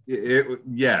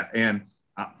 And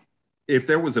if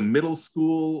there was a middle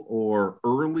school or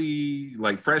early,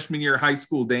 like freshman year high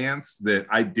school dance that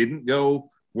I didn't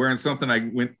go wearing something I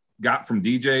got from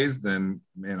DJs, then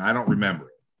man, I don't remember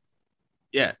it.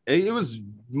 Yeah, it was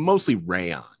mostly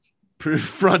rayon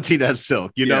fronting as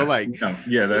silk, you know, like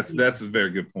yeah, that's a very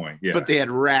good point. Yeah, but they had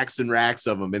racks and racks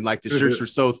of them, and like the shirts were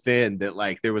so thin that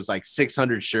like there was like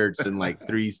 600 shirts and like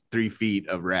three feet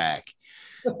of rack.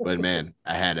 But man,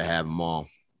 I had to have them all.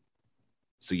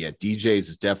 So yeah, DJs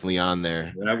is definitely on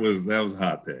there. That was a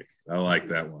hot pick. I like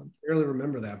that one. I barely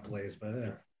remember that place, but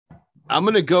yeah. I'm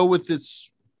gonna go with this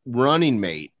Running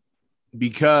Mate,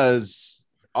 because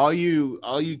all you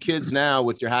kids now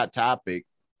with your Hot Topic,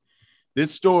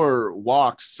 this store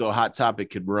walked so Hot Topic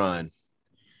could run.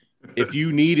 If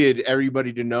you needed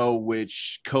everybody to know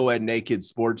which co-ed naked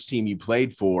sports team you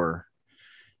played for,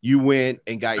 you went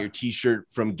and got your t-shirt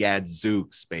from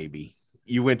Gadzooks, baby.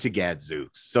 You went to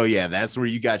Gadzooks. So yeah, that's where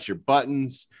you got your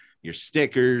buttons, your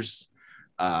stickers,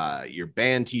 your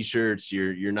band t-shirts,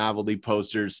 your novelty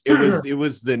posters. It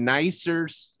was the nicer,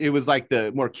 it was like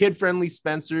the more kid-friendly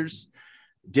Spencer's.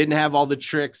 Didn't have all the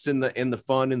tricks and the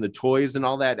fun and the toys and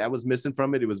all that was missing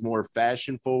from it. It was more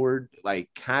fashion forward, like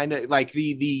kind of like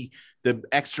the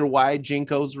extra wide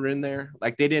Jinkos were in there.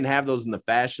 Like they didn't have those in the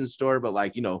fashion store, but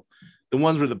like, you know, the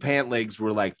ones where the pant legs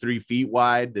were like 3 feet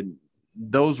wide, then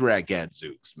those were at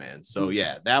Gadzooks, man. So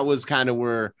yeah, that was kind of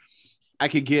where I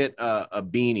could get a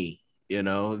beanie. You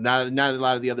know, not a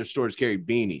lot of the other stores carried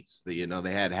beanies. You know,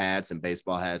 they had hats and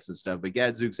baseball hats and stuff, but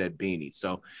Gadzooks had beanies.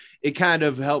 So it kind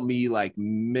of helped me like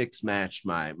mix match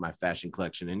my fashion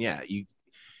collection. And yeah,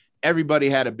 everybody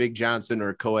had a Big Johnson or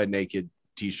a co-ed naked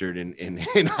t-shirt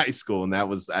in high school. And that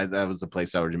was the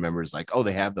place I would remember, is like, oh,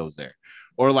 they have those there.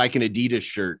 Or like an Adidas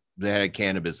shirt that had a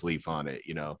cannabis leaf on it,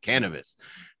 you know, cannabis.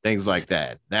 Things like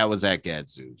that. That was at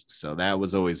Gadzooks. So that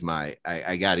was always I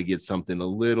got to get something a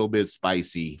little bit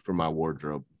spicy for my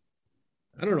wardrobe.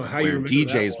 I don't know how you remember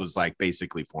DJs was like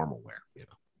basically formal wear, you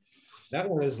know. That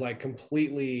one is like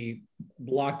completely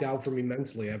blocked out for me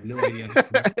mentally. I have no idea.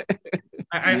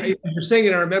 You're saying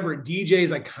it, I remember it.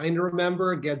 DJs, I kind of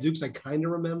remember. Gadzooks, I kind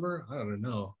of remember. I don't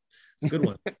know. Good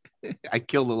one. I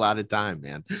killed a lot of time,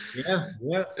 man. Yeah.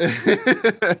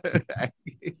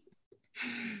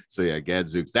 So yeah,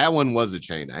 Gadzooks. That one was a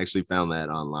chain. I actually found that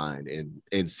online,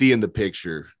 and seeing the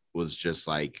picture was just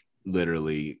like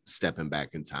literally stepping back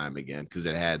in time again, because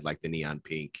it had like the neon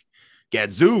pink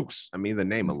Gadzooks. I mean, the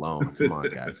name alone. Come on,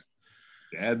 guys.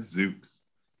 Gadzooks.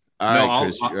 All right,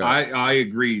 Chris, I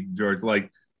agree, George.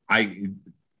 Like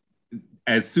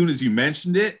as soon as you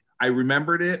mentioned it, I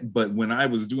remembered it, but when I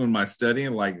was doing my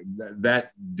studying, like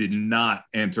that did not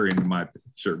enter into my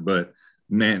picture. But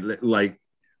man, like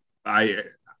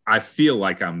I feel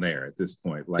like I'm there at this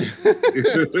point. Like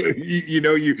you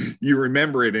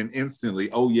remember it and instantly,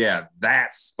 oh yeah,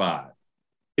 that spot.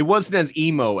 It wasn't as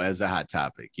emo as a Hot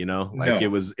Topic, you know, like no.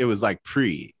 it was like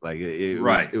like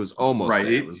it was almost right.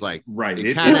 It was like right.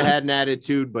 It kind of had an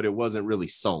attitude, but it wasn't really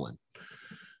sullen.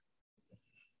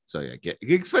 So yeah,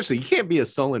 especially you can't be a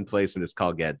sullen place and it's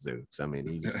called Gadzooks. I mean,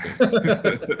 you just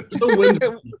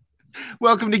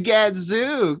welcome to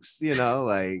Gadzooks, you know,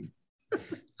 like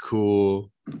cool.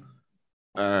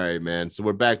 All right, man. So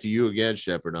we're back to you again,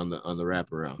 Shepard, on the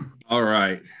wraparound. All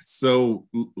right. So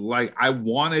like I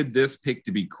wanted this pick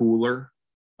to be cooler.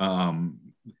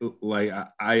 Like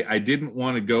I didn't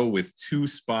want to go with 2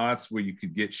 spots where you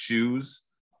could get shoes,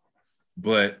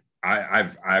 but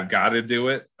I've got to do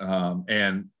it.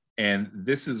 And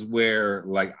this is where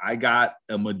like I got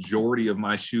a majority of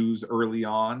my shoes early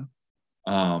on.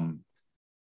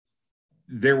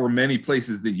 there were many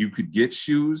places that you could get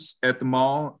shoes at the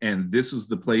mall, and this was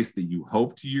the place that you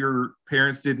hoped your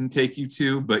parents didn't take you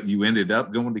to, but you ended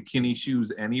up going to Kinney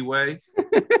Shoes anyway.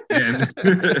 and,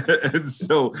 and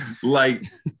so, like,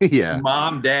 Yeah.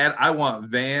 Mom, Dad, I want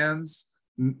Vans.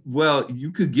 Well,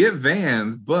 you could get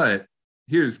Vans, but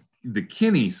here's the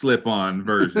Kinney slip-on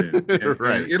version,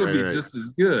 and it'll be just as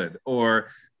good. Or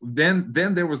then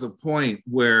there was a point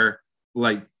where,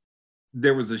 like,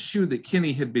 there was a shoe that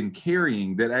Kinney had been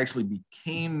carrying that actually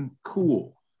became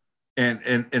cool,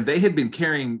 and they had been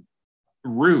carrying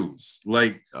Ruse,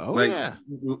 and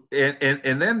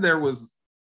then there was,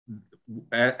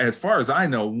 as far as I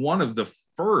know, one of the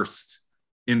first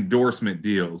endorsement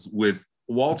deals with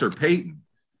Walter Payton,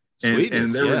 and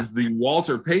there was the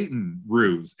Walter Payton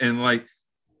Ruse, and like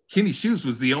Kinney Shoes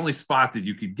was the only spot that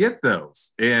you could get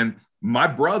those. And my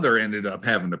brother ended up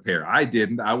having a pair. I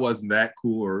didn't. I wasn't that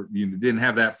cool, or didn't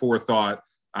have that forethought.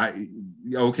 I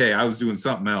was doing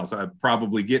something else. I'm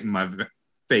probably getting my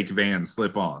fake Vans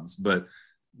slip-ons, but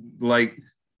like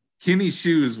Kinney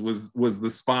Shoes was the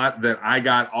spot that I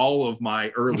got all of my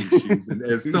early shoes. And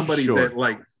as somebody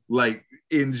that like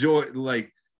enjoyed,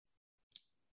 like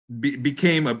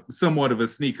became somewhat of a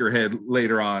sneakerhead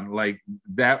later on, like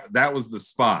that was the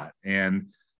spot. And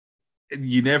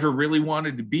you never really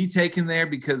wanted to be taken there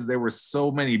because there were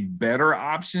so many better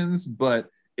options, but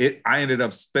I ended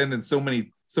up spending so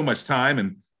much time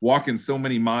and walking so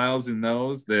many miles in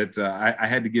those that I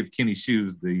had to give Kinney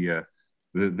Shoes the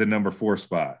number 4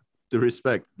 spot. The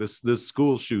respect, the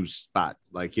school shoe spot,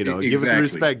 like, Exactly. Give it the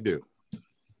respect due.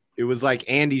 It was like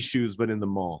Andy's shoes, but in the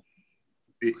mall.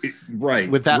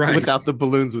 Without the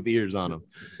balloons with ears on them.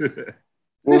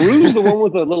 Were Ruse the one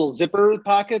with the little zipper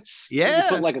pockets? Yeah. You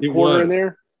put like a quarter in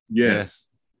there? Yes.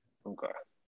 Yeah. Okay.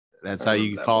 That's how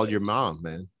you called your mom,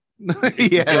 man.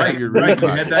 Yeah. Right. You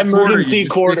had that emergency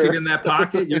quarter. Stick it in that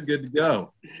pocket, you're good to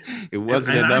go. It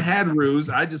wasn't and enough. I had Ruse.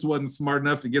 I just wasn't smart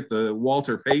enough to get the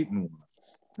Walter Payton ones.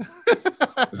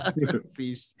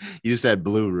 See, you said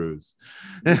blue Ruse.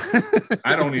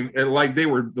 I don't even like, they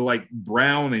were like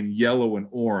brown and yellow and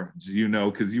orange,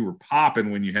 because you were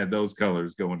popping when you had those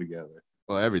colors going together.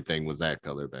 Well, everything was that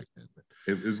color back then.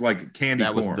 It was like a candy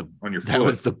corn on your foot. That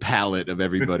was the palette of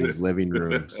everybody's living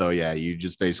room. So yeah, you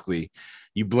just basically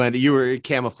you were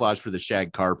camouflage for the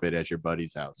shag carpet at your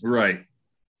buddy's house. Right.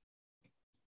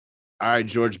 All right,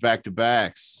 George, back to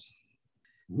backs.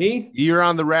 Me? You're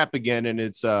on the wrap again, and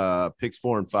it's picks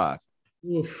 4 and 5.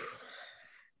 Oof.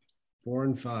 4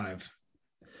 and 5.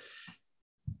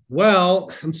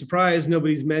 Well, I'm surprised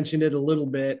nobody's mentioned it a little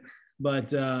bit,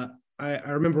 but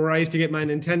I remember where I used to get my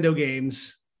Nintendo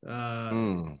games.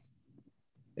 It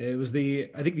was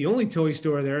I think the only toy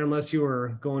store there, unless you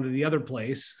were going to the other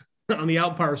place on the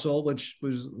out parcel, which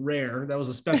was rare. That was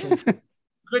a special.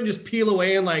 Couldn't just peel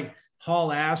away and like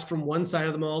haul ass from one side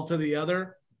of the mall to the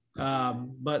other.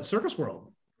 But Circus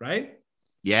World, right?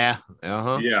 Yeah.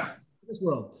 Yeah. Circus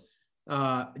World.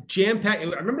 Jam-packed. I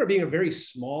remember it being a very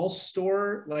small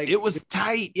store. Like it was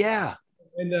tight, yeah.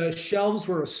 And the shelves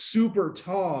were super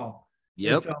tall.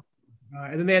 Yep.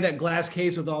 And then they had that glass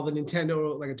case with all the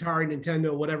Nintendo, like Atari,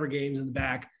 Nintendo, whatever games in the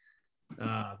back.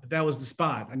 But that was the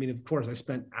spot. I mean, of course, I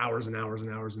spent hours and hours and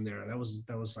hours in there. That was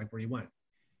like where you went.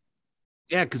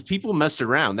 Yeah, because people messed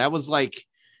around. That was like,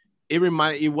 it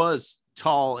was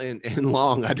tall and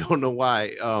long. I don't know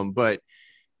why. But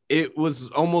it was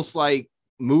almost like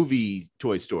movie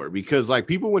toy store, because like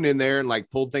people went in there and like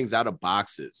pulled things out of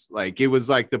boxes. Like it was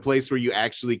like the place where you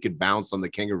actually could bounce on the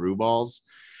kangaroo balls.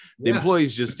 The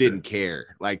employees just didn't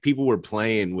care. Like people were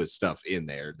playing with stuff in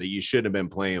there that you shouldn't have been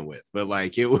playing with. But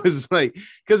like it was like,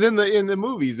 because in the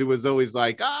movies it was always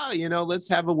like, let's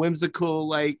have a whimsical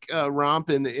like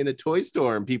romp in a toy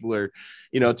store, and people are,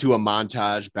 to a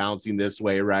montage bouncing this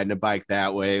way, riding a bike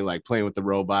that way, like playing with the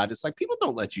robot. It's like people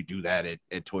don't let you do that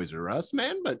at Toys R Us,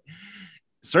 man. But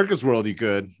Circus World, you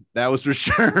could. That was for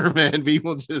sure, man.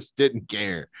 People just didn't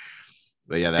care.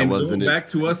 But yeah, that wasn't back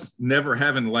to us never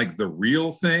having like the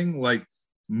real thing. Like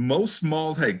most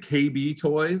malls had KB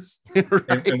toys,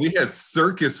 right. and we had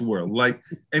Circus World. Like,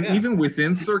 and even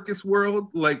within Circus World,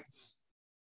 like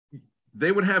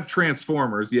they would have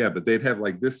Transformers, but they'd have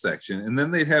like this section, and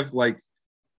then they'd have like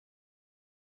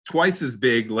twice as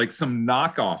big, like some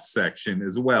knockoff section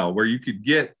as well, where you could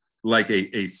get like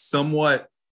a somewhat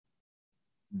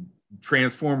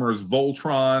Transformers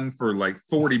Voltron for like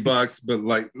 $40, but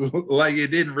like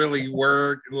it didn't really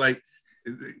work. Like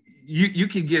you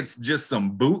could get just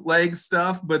some bootleg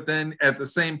stuff, but then at the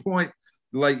same point,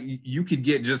 like you could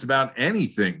get just about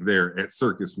anything there at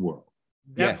Circus World.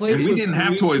 Yeah. place And we was didn't the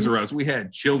have Toys reason- R Us. We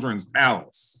had Children's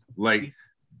Palace. Like,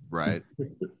 Right.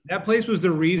 That place was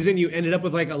the reason you ended up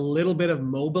with like a little bit of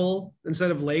mobile instead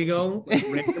of Lego, like,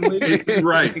 randomly.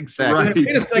 right. Exactly. Right.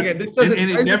 Wait a second. This doesn't, And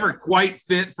it never quite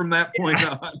fit from that point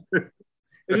on. It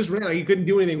just ran. Like, you couldn't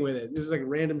do anything with it. This is like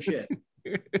random shit.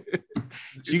 Did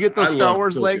you get those I Star love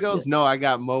Wars Toys R Legos? Us. No, I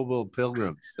got Mobile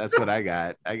Pilgrims. That's what I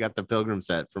got. I got the Pilgrim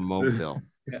set from Mobile.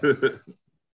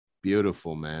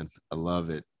 Beautiful, man. I love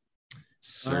it.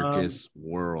 Circus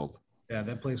World. Yeah,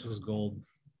 that place was gold.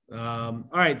 All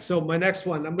right, so my next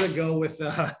one, I'm gonna go with.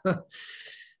 I'm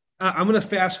gonna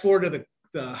fast forward to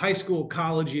the high school,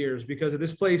 college years because of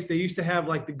this place. They used to have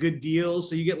like the good deals,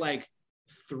 so you get like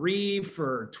 3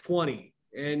 for $20,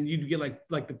 and you'd get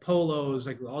like the polos,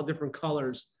 like all different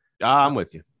colors. I'm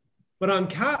with you. But on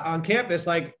campus,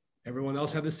 like everyone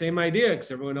else had the same idea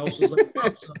because everyone else was like,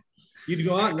 oh, so you'd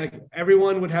go out and like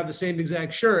everyone would have the same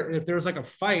exact shirt. And if there was like a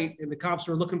fight and the cops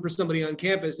were looking for somebody on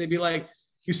campus, they'd be like,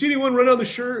 you see anyone run on the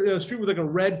street with like a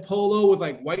red polo with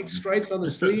like white stripes on the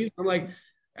sleeve? I'm like,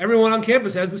 everyone on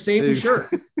campus has the same shirt.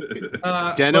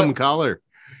 Denim but color.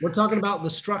 we're talking about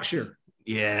the structure.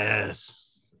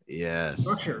 Yes. Yes.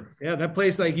 Structure. Yeah, that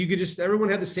place, like you could just, everyone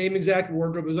had the same exact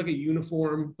wardrobe. It was like a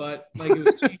uniform, but like it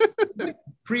was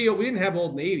we didn't have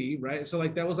Old Navy, right? So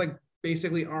like that was like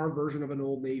basically our version of an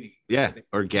Old Navy. Yeah.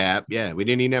 Or Gap. Yeah. We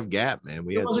didn't even have Gap, man.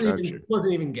 We had structure. It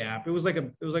wasn't even Gap. It was like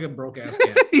a broke ass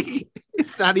Gap.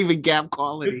 It's not even Gap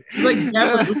quality. It's like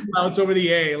Gap with outs over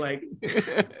the A. Like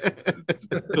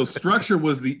So Structure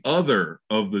was the other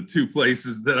of the 2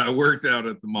 places that I worked out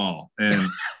at the mall. And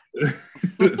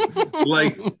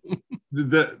like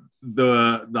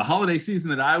the holiday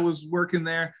season that I was working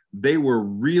there, they were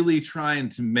really trying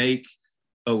to make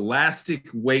elastic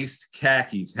waist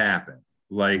khakis happen.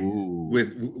 Like Ooh.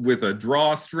 with a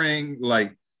drawstring,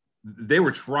 like they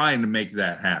were trying to make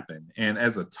that happen. And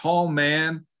as a tall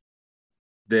man,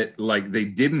 that like they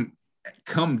didn't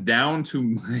come down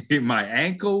to my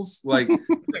ankles, like,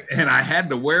 and I had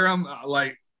to wear them.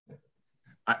 Like,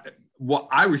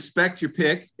 I respect your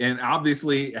pick, and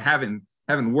obviously having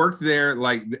worked there,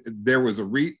 like there was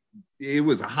it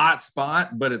was a hot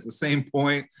spot, but at the same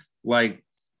point, like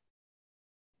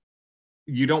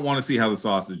you don't want to see how the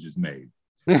sausage is made.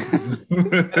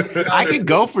 I could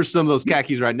go for some of those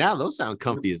khakis right now. Those sound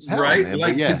comfy as hell, right? man.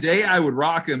 Like yeah. today, I would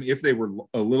rock them if they were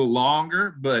a little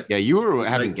longer. But Yeah, you were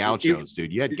having like, gauchos,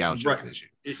 dude. You had gauchos right. issue.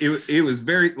 It was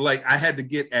very like I had to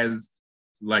get as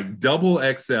like double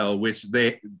XL, which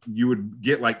you would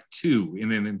get like 2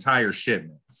 in an entire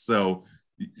shipment. So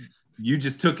you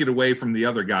just took it away from the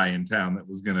other guy in town that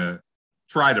was gonna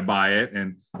try to buy it,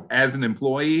 and as an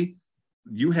employee,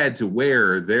 you had to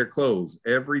wear their clothes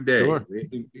every day. Sure.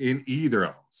 in either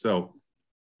of them. So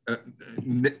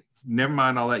never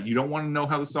mind all that. You don't want to know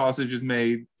how the sausage is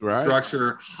made. Right.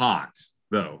 Structure hot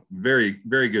though. Very,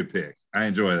 very good pick. I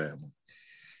enjoy that one.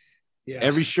 yeah.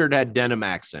 Every shirt had denim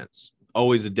accents.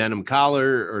 Always a denim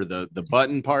collar, or the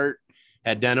button part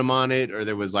had denim on it, or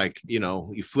there was like,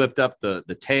 you flipped up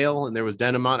the tail and there was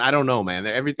denim on. I don't know, man.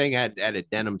 Everything had a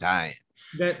denim tie.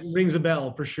 That rings a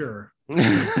bell for sure.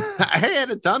 I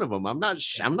had a ton of them. I'm not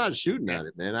shooting at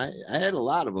it, man. I had a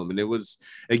lot of them, and it was,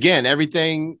 again,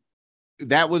 everything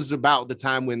that was about the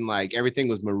time when like everything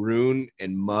was maroon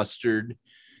and mustard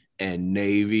and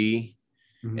navy.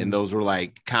 And those were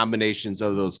like combinations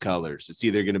of those colors. It's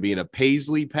either going to be in a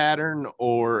paisley pattern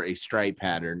or a stripe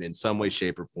pattern in some way,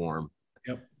 shape, or form.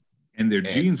 Yep. And their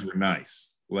jeans were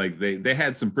nice. Like they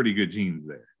had some pretty good jeans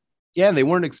there. Yeah, they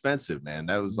weren't expensive, man.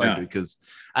 That was like, No. because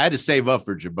I had to save up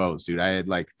for Jabots, dude. I had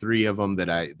like 3 of them that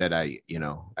I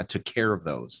I took care of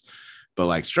those. But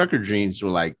like Strucker jeans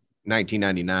were like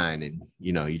 $19.99, and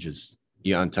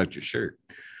you untucked your shirt.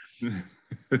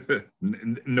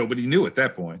 Nobody knew at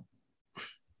that point.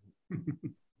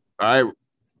 All right,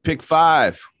 pick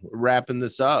 5. We're wrapping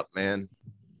this up, man.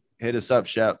 Hit us up,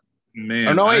 Shep. Man,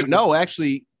 Or no, wait, no,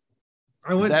 actually,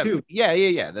 I went that, 2.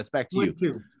 Yeah. That's back to you. Went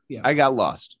 2. Yeah. I got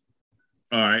lost.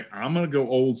 All right, I'm going to go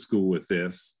old school with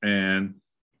this. And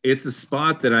it's a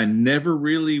spot that I never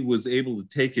really was able to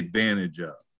take advantage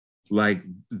of. Like,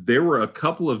 there were a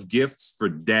couple of gifts for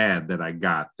Dad that I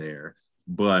got there.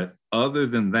 But other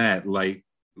than that, like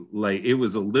it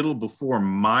was a little before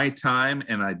my time,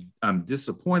 and I'm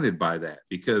disappointed by that,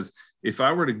 because if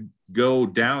I were to go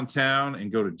downtown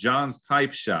and go to John's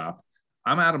Pipe Shop,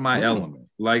 I'm out of my element.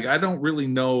 Like, I don't really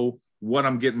know what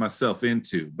I'm getting myself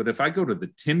into. But if I go to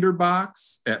the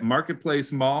Tinderbox at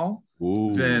Marketplace Mall,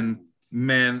 Ooh. then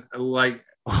man, like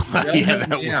Yeah, that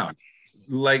was-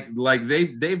 like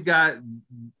they've got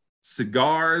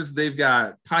cigars, they've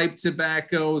got pipe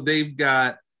tobacco, they've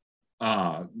got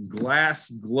glass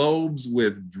globes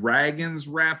with dragons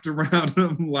wrapped around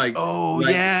them,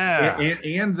 yeah,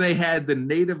 and they had the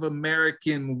Native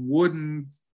American wooden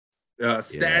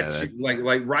statue,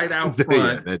 like right out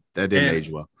front. Yeah, that didn't age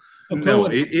well. No,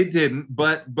 it didn't.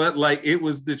 But like it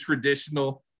was the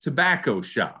traditional tobacco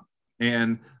shop,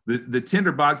 and the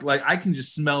tinderbox. Like I can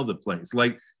just smell the place.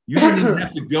 Like you didn't even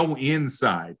have to go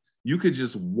inside. You could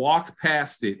just walk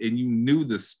past it, and you knew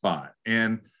the spot.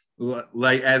 And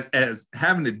like as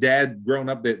having a dad grown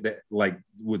up that like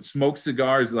would smoke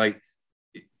cigars, like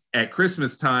at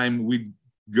Christmas time we'd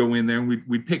go in there and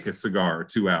we'd pick a cigar or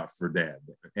two out for dad,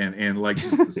 and like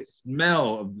just the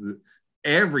smell of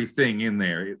everything in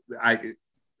there.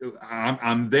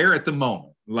 I'm there at the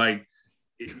moment. Like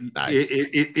nice.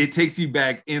 it takes you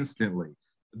back instantly.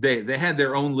 They had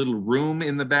their own little room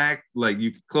in the back, like you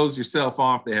could close yourself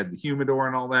off. They had the humidor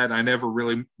and all that. I never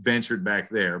really ventured back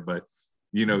there, but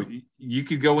you know, you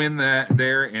could go in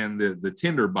there, and the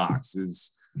tinder box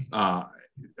is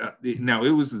now it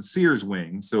was the Sears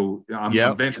wing, so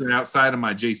I'm venturing outside of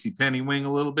my JCPenney wing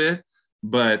a little bit,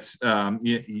 but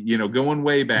you know, going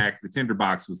way back, the tinder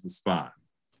box was the spot.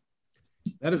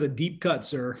 That is a deep cut,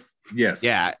 sir. Yes.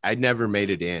 Yeah, I never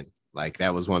made it in. Like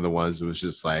that was one of the ones that was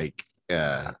just like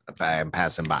I'm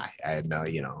passing by. I had no,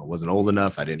 you know, I wasn't old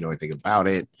enough. I didn't know anything about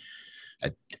it.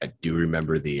 I do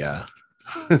remember the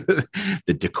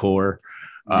the decor.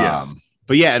 Yes.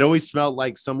 But yeah, it always smelled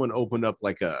like someone opened up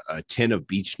like a tin of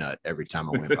beech nut every time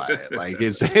I went by it. Like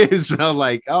it smelled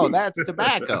like, oh, that's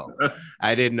tobacco.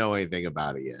 I didn't know anything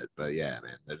about it yet, but yeah,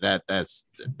 man,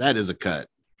 that is a cut.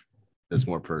 That's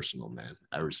more personal, man.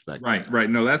 I respect right that. Right.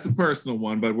 No, that's a personal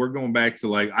one, but we're going back to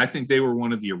like I think they were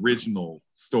one of the original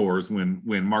stores when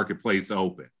Marketplace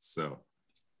opened. So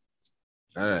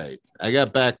all right, I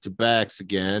got back to backs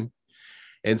again.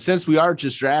 And since we are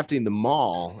just drafting the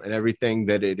mall and everything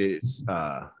that it is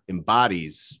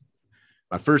embodies,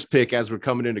 my first pick as we're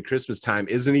coming into Christmas time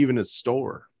isn't even a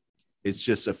store. It's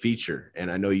just a feature. And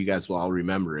I know you guys will all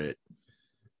remember it.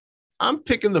 I'm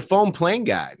picking the foam plane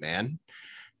guy, man.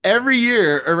 Every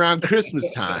year around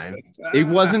Christmas time, it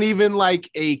wasn't even like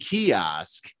a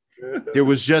kiosk. There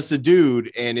was just a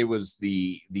dude, and it was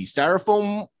the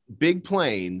styrofoam big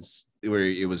planes where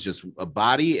it was just a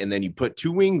body, and then you put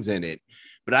two wings in it.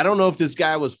 But I don't know if this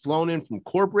guy was flown in from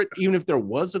corporate, even if there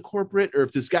was a corporate, or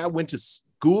if this guy went to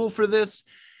school for this.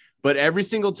 But every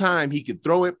single time he could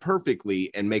throw it perfectly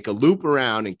and make a loop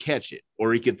around and catch it,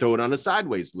 or he could throw it on a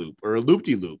sideways loop or a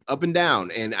loop-de-loop up and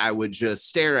down. And I would just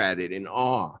stare at it in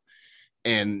awe.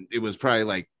 And it was probably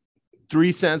like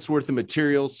 3 cents worth of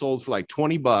material sold for like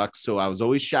 $20. So I was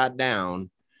always shot down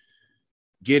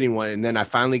getting one. And then I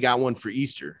finally got one for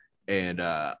Easter. And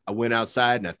I went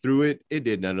outside and I threw it. It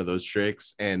did none of those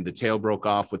tricks. And the tail broke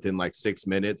off within like 6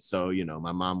 minutes. So, you know,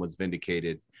 my mom was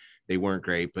vindicated. They weren't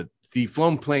great. But the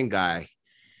foam plane guy,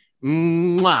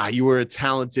 you were a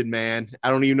talented man. I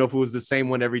don't even know if it was the same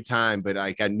one every time, but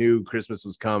like I knew Christmas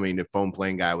was coming. The foam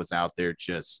plane guy was out there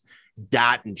just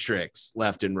dotting tricks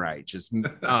left and right. Just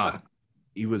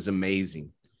he was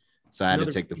amazing. So I had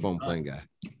to take the foam plane guy.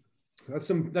 That's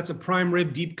a prime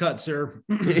rib deep cut, sir.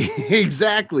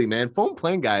 Exactly, man. Foam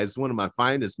plane guy is one of my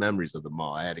finest memories of the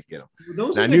mall. I had to get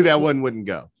him. I knew like that one wouldn't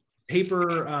go.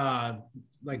 Paper,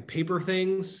 like paper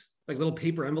things, like little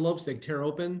paper envelopes they tear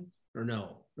open, or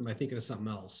no? Am I thinking of something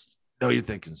else? No, you're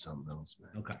thinking something else,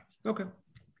 man. Okay.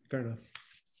 Fair enough.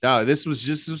 No, this was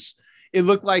just, it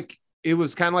looked like it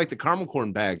was kind of like the caramel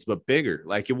corn bags, but bigger.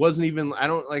 Like it wasn't even,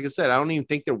 like I said, I don't even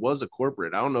think there was a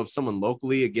corporate. I don't know if someone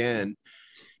locally, again,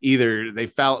 either they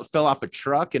fell off a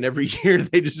truck and every year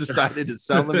they just decided to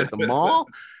sell them at the mall.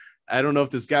 I don't know if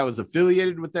this guy was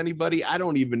affiliated with anybody. I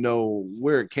don't even know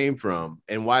where it came from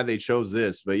and why they chose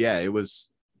this. But yeah, it was,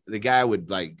 the guy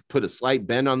would like put a slight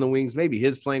bend on the wings. Maybe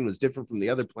his plane was different from the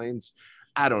other planes.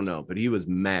 I don't know, but he was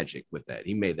magic with that.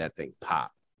 He made that thing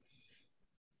pop.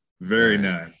 Very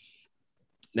nice.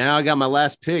 Now I got my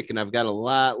last pick and I've got a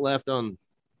lot left on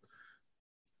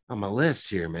my list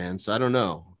here, man. So I don't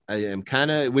know. I am kind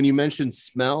of, when you mentioned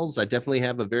smells, I definitely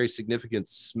have a very significant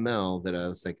smell that I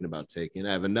was thinking about taking.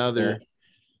 I have another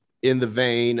in the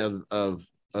vein of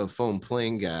foam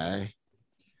plane guy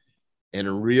and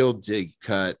a real dig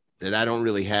cut that I don't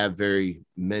really have very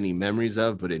many memories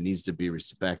of, but it needs to be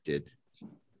respected.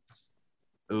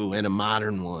 Oh, and a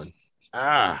modern one.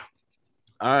 All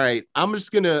right. I'm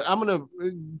gonna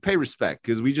pay respect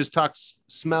because we just talked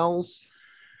smells.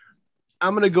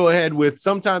 I'm going to go ahead with,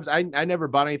 sometimes I never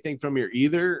bought anything from here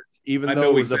either, even though I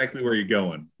know exactly where you're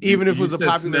going. Even if it was a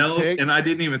popular smells, pick. and I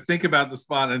didn't even think about the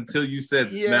spot until you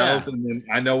said smells, and then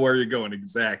I know where you're going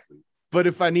exactly. But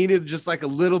if I needed just like a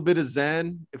little bit of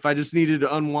zen, if I just needed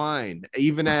to unwind,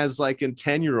 even as like a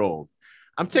 10-year-old,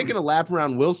 I'm taking a lap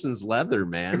around Wilson's Leather,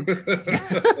 man.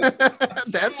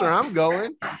 That's where I'm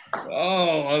going.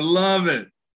 Oh, I love it.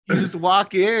 You just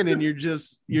walk in and you're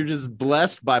just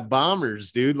blessed by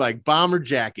bombers, dude. Like bomber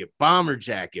jacket,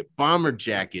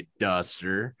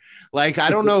 duster. Like, I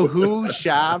don't know who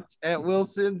shopped at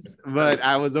Wilson's, but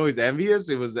I was always envious.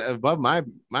 It was above my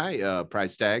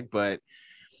price tag, but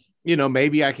you know,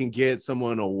 maybe I can get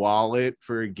someone a wallet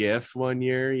for a gift one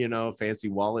year, you know, a fancy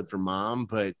wallet for mom.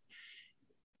 But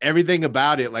everything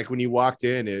about it, like when you walked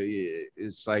in,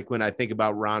 it's like when I think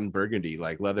about Ron Burgundy,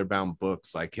 like leather-bound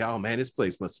books, like, oh man, this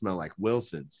place must smell like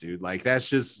Wilson's, dude. Like that's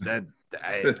just that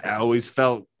I always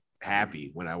felt happy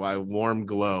when I warm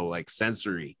glow, like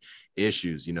sensory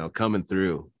issues, you know, coming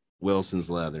through.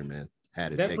 Wilson's Leather, man.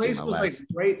 Had to That take place my was last. like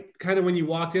right kind of when you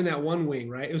walked in that one wing,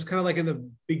 right? It was kind of like in the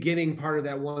beginning part of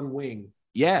that one wing.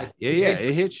 Yeah.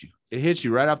 It hit you. It hit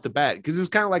you right off the bat because it was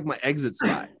kind of like my exit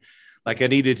spot. Like I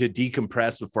needed to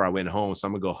decompress before I went home, so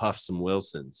I'm gonna go huff some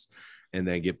Wilsons and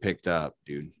then get picked up,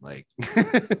 dude. Like,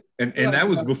 and that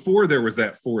was before there was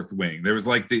that fourth wing. There was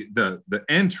like the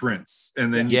entrance,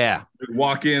 and then you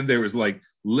walk in. There was like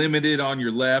Limited on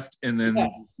your left, and then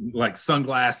like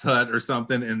Sunglass Hut or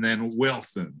something, and then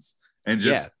Wilson's. And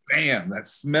just bam, that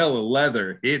smell of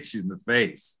leather hits you in the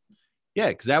face. Yeah,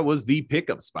 because that was the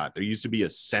pickup spot. There used to be a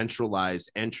centralized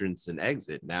entrance and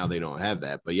exit. Now they don't have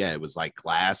that. But yeah, it was like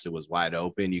glass. It was wide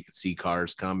open. You could see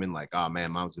cars coming. Like, oh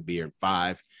man, mom's gonna be here in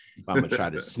 5. If I'm gonna try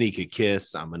to sneak a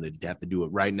kiss, I'm gonna have to do it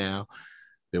right now.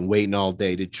 Been waiting all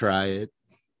day to try it.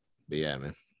 But yeah,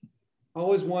 man.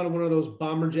 Always wanted one of those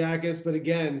bomber jackets, but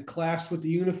again, clashed with the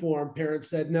uniform. Parents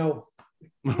said no.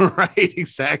 Right,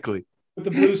 exactly. With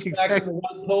the blue slacks and the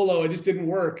one polo, it just didn't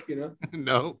work, you know?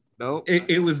 No.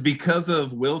 It was because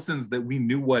of Wilson's that we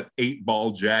knew what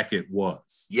 8-ball jacket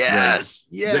was. Yes.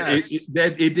 Right? Yes.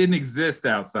 It didn't exist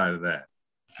outside of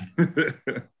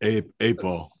that. Eight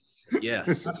ball.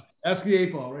 Yes. That's the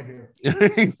 8-ball right here.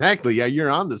 Exactly. Yeah, you're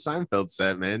on the Seinfeld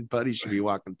set, man. Buddy should be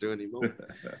walking through anymore.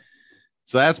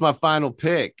 So that's my final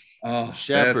pick. Oh,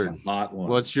 Shepherd. That's a hot one.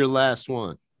 What's your last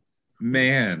one?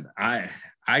 Man,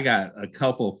 I got a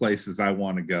couple of places I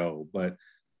want to go, but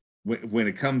when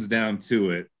it comes down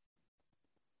to it,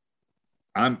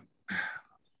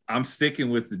 I'm sticking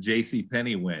with the J.C.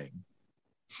 Penney wing,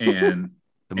 and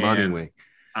the money wing.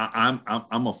 I'm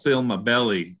gonna fill my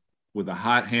belly with a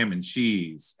hot ham and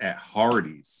cheese at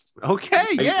Hardee's.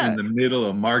 Okay, in the middle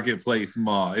of Marketplace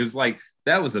Mall. It was like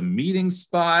that was a meeting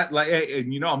spot. Like,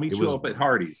 and you know, I'll meet you up at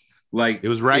Hardee's. Like it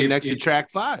was right next to Track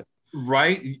 5,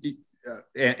 right?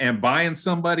 And buying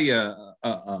somebody a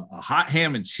hot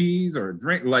ham and cheese or a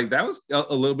drink, like that was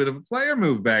a little bit of a player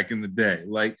move back in the day.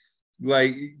 Like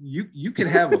you could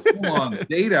have a full-on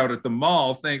date out at the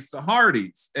mall thanks to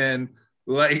Hardee's. And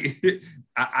like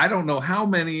I don't know how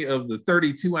many of the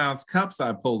 32-ounce cups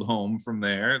I pulled home from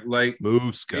there. Like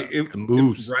Moose cup, the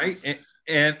Moose, right?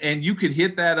 And you could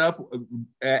hit that up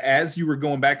as you were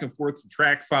going back and forth to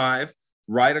Track 5,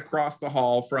 right across the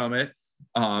hall from it.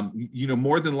 You know,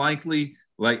 more than likely,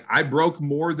 like I broke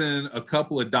more than a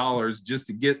couple of dollars just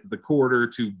to get the quarter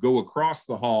to go across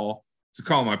the hall to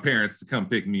call my parents to come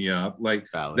pick me up. Like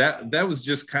that was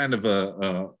just kind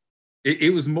of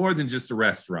it was more than just a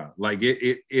restaurant. Like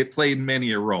it played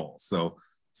many a role. So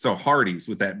Hardee's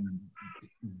with that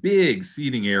big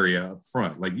seating area up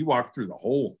front, like you walked through the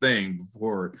whole thing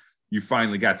before you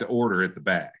finally got to order at the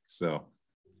back. So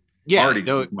yeah, Hardee's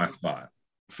was my spot.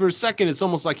 For a second, it's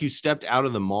almost like you stepped out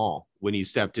of the mall when you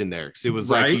stepped in there, because it was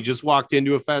like you just walked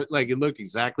into like it looked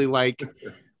exactly like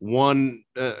one,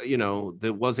 you know,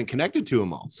 that wasn't connected to a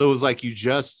mall. So it was like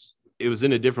it was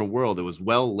in a different world. It was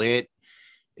well lit.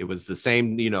 It was the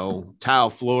same, you know, tile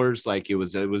floors. Like it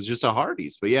was just a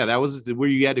Hardee's. But yeah, that was where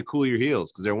you had to cool your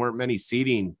heels because there weren't many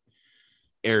seating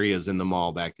areas in the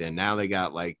mall back then. Now they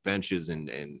got like benches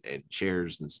and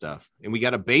chairs and stuff. And we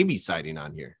got a baby sighting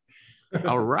on here.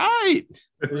 All right.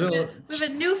 We have a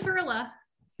new Furla.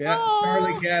 Yeah,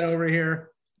 Charlie Cat over here.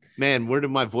 Man, where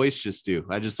did my voice just do?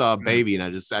 I just saw a baby and I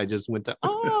just went to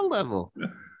level.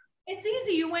 It's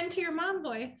easy. You went to your mom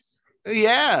voice.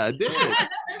 Yeah, I did.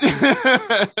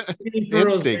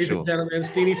 Instinctual. Gentlemen,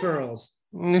 Steenie Furls.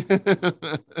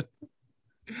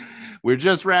 We're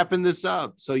just wrapping this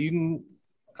up. So you can,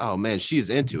 oh man, she's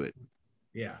into it.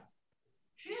 Yeah.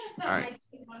 She has some like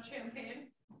champagne.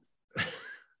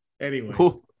 Anyway.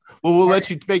 Well, we'll let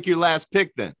you make your last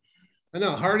pick then. I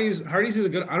know Hardee's is a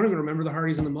good. I don't even remember the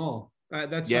Hardee's in the mall.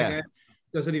 That's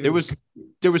doesn't even.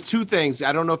 There was two things.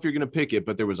 I don't know if you're gonna pick it,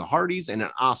 but there was a Hardee's and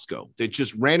an Osco that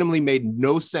just randomly made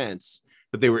no sense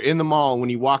but they were in the mall. When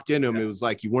you walked into them, it was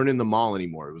like you weren't in the mall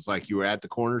anymore. It was like you were at the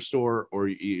corner store, or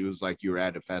it was like you were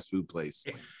at a fast food place.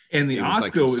 And the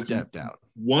Osco is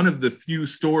one of the few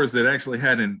stores that actually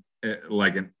had an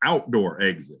outdoor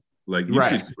exit. Like you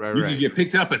could get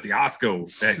picked up at the Osco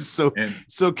exit.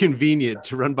 So convenient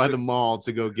to run by the mall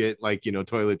to go get like,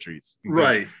 toiletries.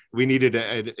 Right. We needed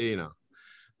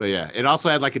but yeah, it also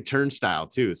had like a turnstile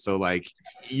too. So like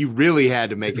you really had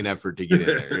to make an effort to get in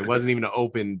there. It wasn't even an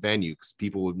open venue because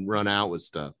people would run out with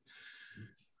stuff.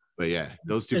 But yeah,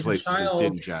 those two places just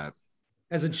didn't jive.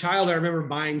 As a child, I remember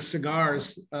buying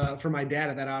cigars for my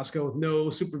dad at that Osco with no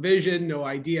supervision, no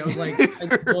idea. I was like,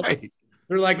 right.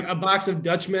 They're like a box of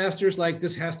Dutch Masters. Like,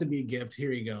 this has to be a gift.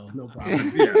 Here you go. No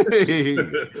problem.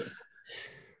 The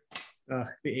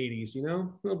 80s,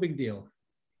 no big deal.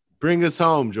 Bring us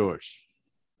home, George.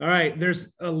 All right. There's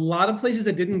a lot of places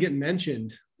that didn't get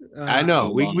mentioned. I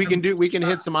know. We can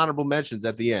hit some honorable mentions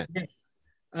at the end.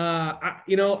 I'm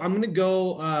going to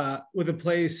go with a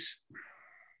place.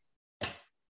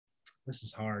 This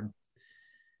is hard.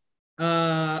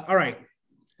 All right.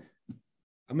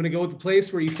 I'm going to go with the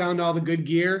place where you found all the good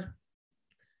gear.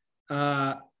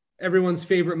 Everyone's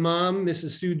favorite mom,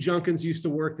 Mrs. Sue Junkins, used to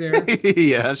work there.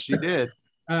 Yes, she did.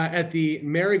 At the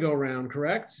merry-go-round,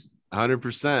 correct?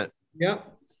 100%.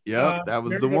 Yep. That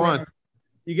was the one.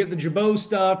 You get the Jabot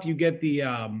stuff. You get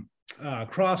the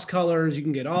cross colors. You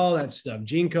can get all that stuff.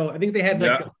 Jinko. I think they had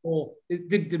like the whole.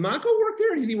 Did Mako work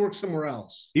there, or did he work somewhere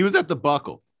else? He was at the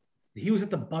Buckle. He was at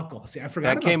the Buckle. See, I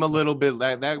forgot. That came a little bit.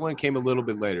 That one came a little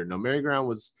bit later. No, Merry-Go-Round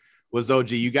was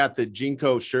OG. You got the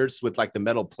Jinko shirts with like the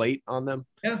metal plate on them.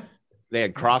 Yeah. They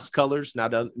had cross colors.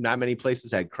 Not many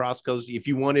places had cross colors. If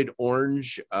you wanted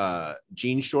orange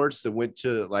jean shorts that went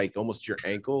to like almost your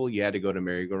ankle, you had to go to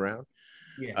Merry-Go-Round.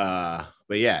 Yeah.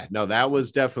 But yeah, no, that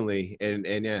was definitely and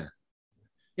yeah.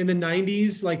 In the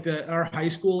 90s, like our high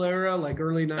school era, like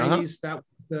early 90s, that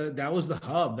was the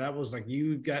hub. That was like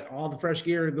you got all the fresh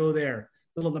gear to go there.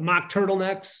 The mock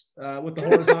turtlenecks with the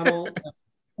horizontal.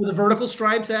 The vertical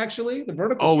stripes, actually. The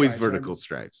vertical always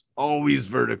stripes. Always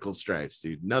vertical stripes,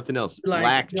 dude. Nothing else.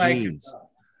 Black jeans.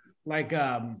 Like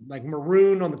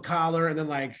maroon on the collar and then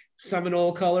like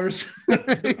Seminole colors.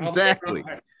 Exactly.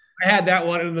 I had that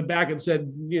one in the back. It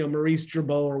said, Maurice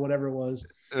Jabot or whatever it was.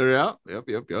 Yeah. Yep.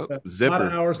 Zipper. A lot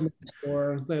of hours in the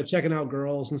store, checking out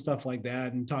girls and stuff like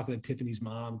that, and talking to Tiffany's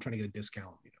mom, trying to get a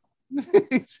discount.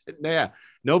 Yeah,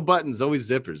 no buttons, always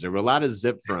zippers. There were a lot of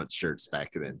zip front shirts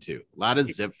back then too. A lot of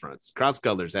zip fronts. Cross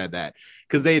Colors had that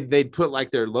because they'd put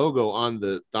like their logo on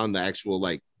the actual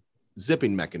like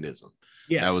zipping mechanism.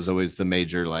 Yeah, that was always the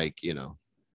major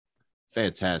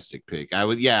fantastic pick. I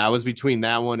was between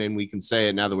that one, and we can say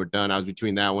it now that we're done. I was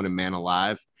between that one and Man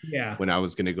Alive. Yeah, when I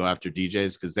was going to go after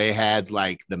DJs because they had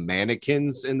like the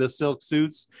mannequins in the silk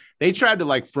suits. They tried to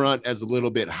like front as a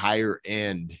little bit higher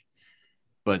end,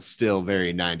 but still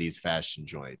very 90s fashion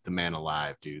joint. The Man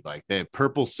Alive, dude. Like they had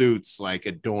purple suits like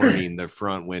adorning their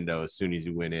front window as soon as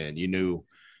you went in. You knew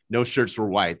no shirts were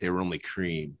white. They were only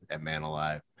cream at Man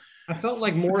Alive. I felt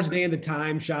like Morris Day and the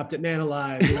Time shopped at Man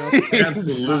Alive.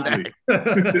 Absolutely.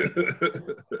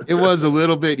 It was a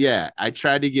little bit, yeah. I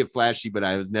tried to get flashy, but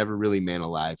I was never really Man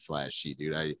Alive flashy,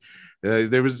 dude. You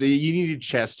needed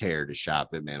chest hair to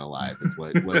shop at Man Alive is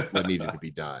what needed to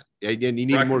be done. And you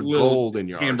need more gold in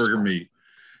your hamburger arsenal. Meat.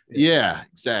 Yeah,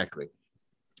 exactly.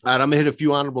 All right, I'm gonna hit a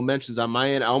few honorable mentions on my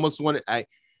end. I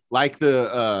like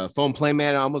the foam play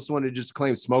man. I almost wanted to just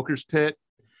claim Smoker's Pit.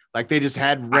 Like they just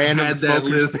had random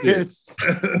Smoker's Pits.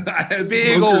 I had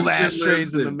big old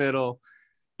ashtrays in the middle,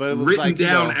 but it was written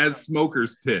down as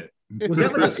Smoker's Pit. Was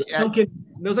that like a sunken?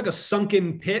 There was like a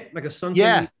sunken pit, like a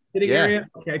sunken sitting area.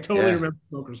 Okay, I totally remember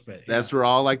Smoker's Pit. That's where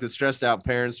all like the stressed out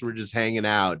parents were just hanging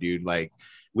out, dude. Like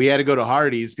we had to go to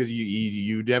Hardee's because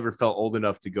you never felt old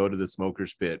enough to go to the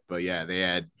Smoker's Pit. But yeah, they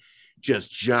had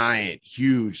just giant,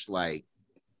 huge like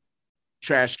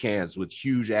trash cans with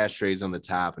huge ashtrays on the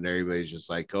top, and everybody's just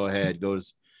like, go ahead, go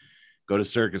to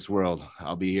Circus World.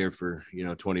 I'll be here for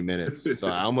 20 minutes. So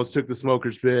I almost took the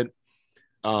Smoker's Pit.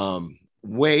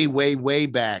 Way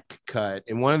back cut.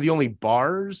 And one of the only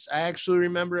bars I actually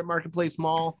remember at Marketplace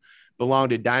Mall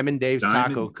belonged to Diamond Dave's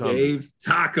Taco Company. Dave's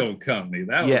Taco Company.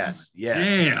 That was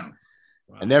damn.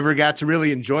 I never got to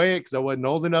really enjoy it because I wasn't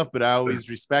old enough, but I always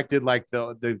respected like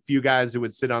the few guys who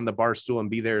would sit on the bar stool and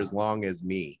be there as long as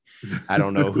me. I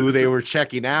don't know who they were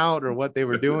checking out or what they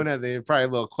were doing. They were probably a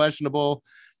little questionable,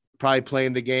 probably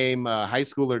playing the game high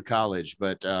school or college.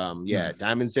 But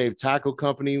Diamond Dave Taco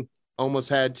Company almost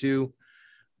had to.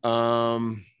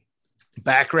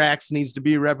 Back Racks needs to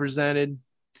be represented.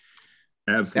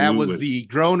 Absolutely. That was the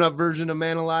grown-up version of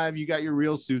Man Alive. You got your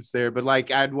real suits there, but like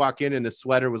I'd walk in and the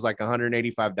sweater was like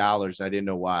 $185. I didn't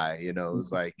know why. You know, it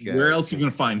was like where else you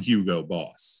gonna find Hugo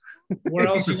Boss? Where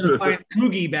else are you gonna find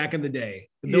Oogie back in the day?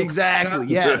 Exactly.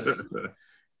 Yes.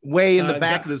 Way in the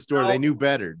back of the store. They Al, knew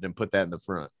better than put that in the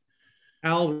front.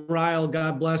 Al Ryle,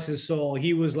 God bless his soul.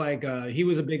 He was like he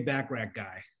was a big back rack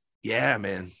guy. Yeah,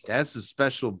 man. That's a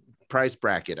special price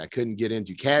bracket I couldn't get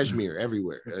into. Cashmere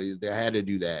everywhere. They had to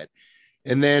do that.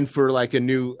 And then for like a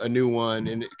new one,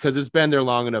 and because it's been there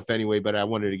long enough anyway, but I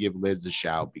wanted to give Lids a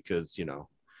shout because, you know,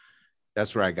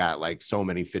 that's where I got like so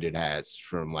many fitted hats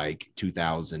from like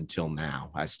 2000 till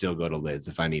now. I still go to Lids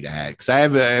if I need a hat because I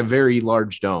have a very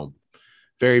large dome,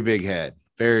 very big head,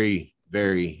 very,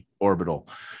 very orbital.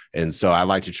 And so I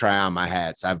like to try on my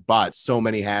hats. I've bought so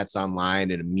many hats online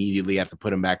and immediately have to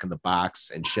put them back in the box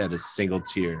and shed a single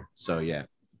tear. So yeah,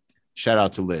 shout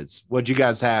out to Lids. What'd you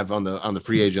guys have on the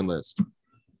free agent list?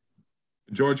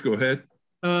 George, go ahead.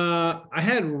 I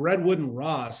had Redwood and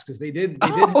Ross because they did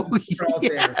Oh, out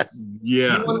there. yes.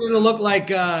 Yeah. He wanted to look like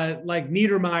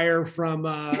Niedermeyer from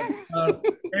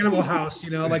Animal House, you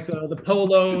know, like the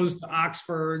polos, the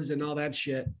Oxfords, and all that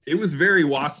shit. It was very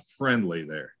wasp friendly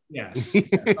there. Yes.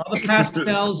 All the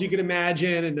pastels you can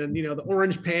imagine, and then, you know, the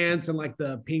orange pants and like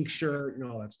the pink shirt and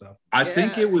all that stuff. I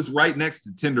think it Yes. was right next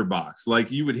to Tinderbox.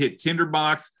 Like you would hit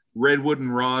Tinderbox, Redwood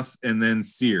and Ross, and then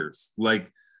Sears. Like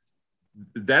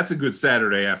that's a good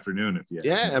Saturday afternoon if you ask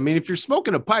Yeah, me. I mean, if you're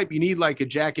smoking a pipe, you need like a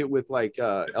jacket with like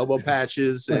elbow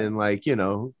patches and like, you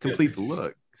know, complete the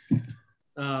look.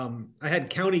 I had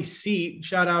County Seat.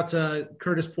 Shout out to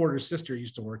Curtis Porter's sister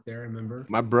used to work there. I remember.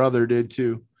 My brother did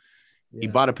too. He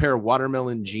Yeah. bought a pair of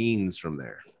watermelon jeans from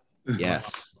there.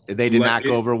 Yes. They did Like not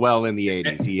go over well in the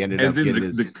 80s. He ended As up in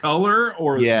getting the color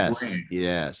or yes, the brand?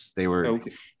 yes. They were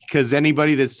Okay. because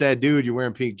anybody that said, dude, you're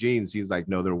wearing pink jeans, he's like,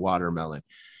 no, they're watermelon.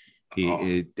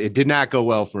 It did not go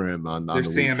well for him on They're the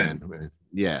salmon. weekend.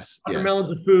 Yes.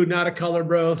 Watermelon's a food, not a color,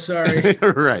 bro. Sorry.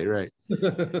 right.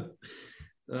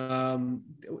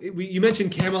 You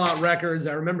mentioned Camelot Records.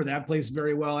 I remember that place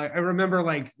very well. I remember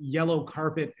like yellow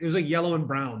carpet. It was like yellow and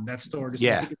brown. That store, just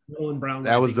Yeah. like yellow and brown.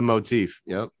 That was the motif.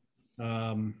 Yep.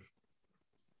 And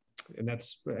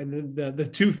then the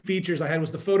two features I had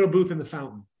was the photo booth and the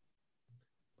fountain.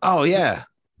 Oh yeah.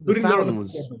 The Who didn't go to fountain the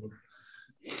was photo booth?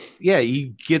 yeah,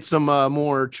 you get some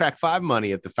more track 5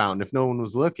 money at the fountain if no one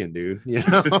was looking, dude. You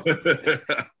know,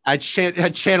 I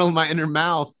channeled my inner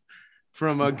mouth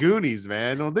from Goonies,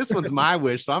 man. Well, this one's my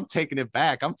wish, so I'm taking it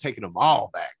back. I'm taking them all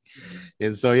back.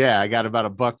 And so yeah, I got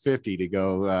about $1.50 to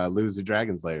go lose the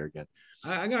Dragon's Lair again.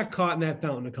 I got caught in that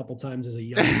fountain a couple times as a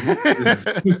young.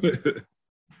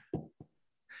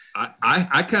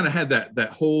 I kind of had that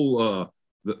whole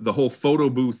the whole photo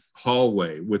booth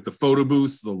hallway with the photo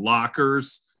booths, the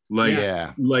lockers. Like,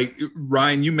 Yeah. like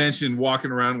Ryan, you mentioned walking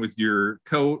around with your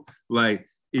coat. Like,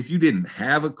 if you didn't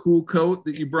have a cool coat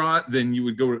that you brought, then you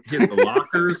would go hit the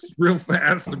lockers real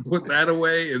fast and put that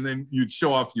away, and then you'd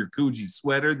show off your Coogee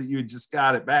sweater that you had just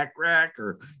got at Back Rack,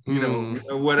 or you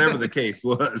know, whatever the case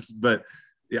was. But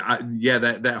yeah,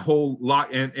 that whole lock,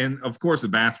 and of course the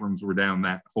bathrooms were down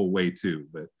that whole way too.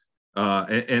 But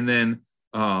and then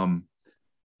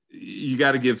you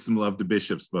got to give some love to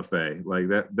Bishop's Buffet. Like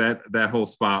that whole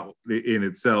spot in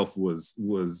itself was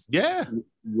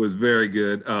very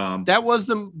good. That was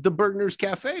the Bergner's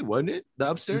Cafe, wasn't it? The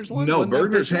upstairs one? No, Wasn't that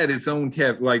Bergner's Bishop? had its own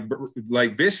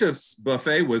like Bishop's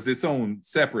Buffet was its own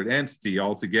separate entity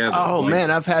altogether. Oh Like,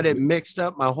 man, I've had it mixed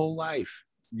up my whole life.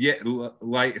 yeah,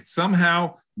 like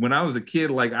somehow when I was a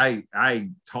kid, like I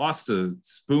tossed a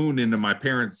spoon into my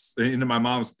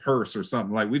mom's purse or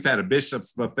something. Like we've had a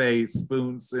Bishop's Buffet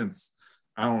spoon since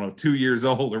I don't know 2 years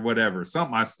old or whatever.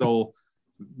 Something I stole,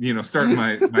 you know, starting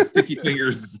my sticky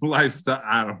fingers lifestyle.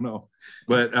 I don't know,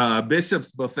 but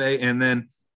Bishop's Buffet, and then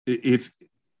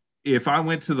if I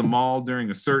went to the mall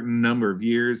during a certain number of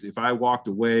years, if I walked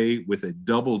away with a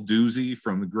double doozy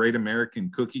from the Great American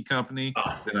Cookie Company,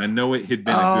 then I know it had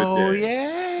been a good day.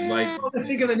 Yeah. Like, I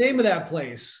think of the name of that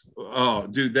place. oh,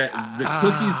 dude, the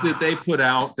cookies that they put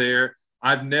out there,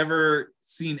 I've never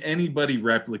seen anybody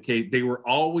replicate. They were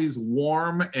always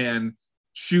warm and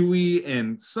chewy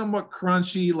and somewhat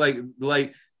crunchy.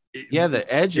 Like Yeah, the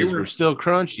edges They were- were still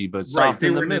crunchy, but right, soft they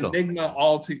in were the an middle. enigma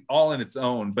all in its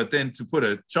own. But then to put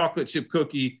a chocolate chip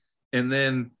cookie and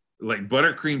then like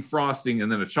buttercream frosting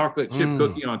and then a chocolate chip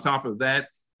cookie on top of that,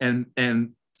 and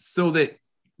so that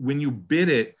when you bit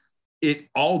it, it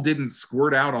all didn't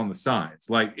squirt out on the sides.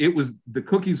 Like the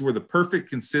cookies were the perfect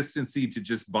consistency to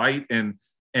just bite, and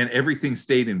everything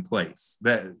stayed in place.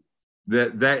 That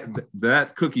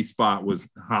cookie spot was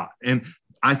hot. And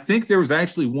I think there was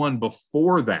actually one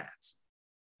before that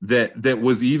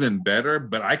was even better,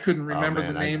 but I couldn't remember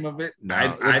the name of it. No,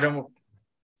 I don't.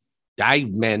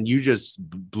 Man, you just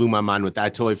blew my mind with that. I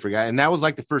totally forgot. And that was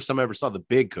like the first time I ever saw the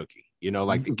big cookie,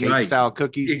 like the cake style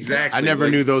cookies. Exactly. I never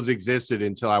knew those existed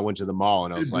until I went to the mall,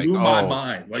 and I was like, blew my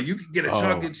mind. Like, you could get a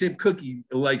chocolate chip cookie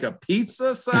like a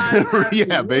pizza size.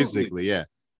 Yeah, basically. Yeah.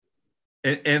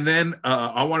 And then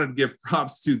I wanted to give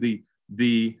props to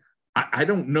the I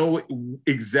don't know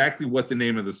exactly what the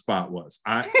name of the spot was.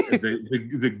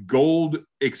 The Gold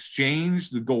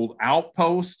Exchange, the Gold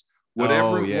Outpost,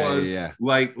 whatever it was. Yeah.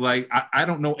 Like I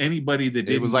don't know anybody that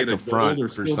didn't it was like get a front or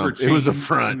silver chain. It was a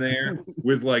front there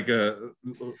with like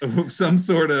some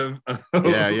sort of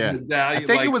yeah. I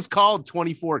think it was called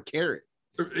 24 karat.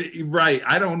 Right.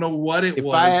 I don't know what it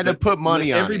was. If I had to put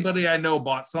money on it, everybody I know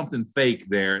bought something fake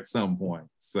there at some point.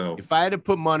 So if I had to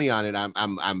put money on it,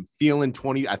 I'm feeling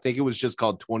 20. I think it was just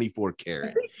called 24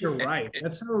 karat. I think you're right.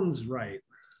 That sounds right.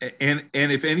 And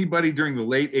if anybody during the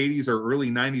late 80s or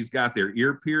early 90s got their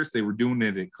ear pierced, they were doing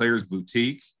it at Claire's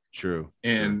Boutique. True.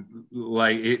 And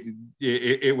like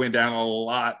it went down a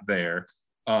lot there.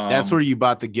 That's where you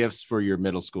bought the gifts for your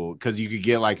middle school, because you could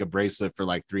get like a bracelet for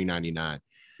like $3.99.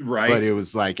 Right. But it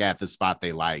was like at the spot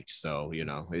they liked. So,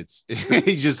 it's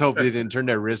you just hope it didn't turn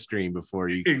their wrist green before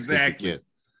you exactly.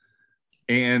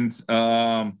 And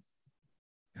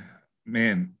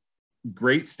man,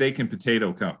 great steak and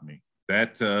potato company.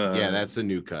 That that's a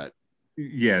new cut.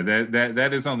 Yeah, that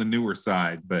is on the newer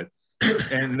side, but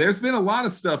and there's been a lot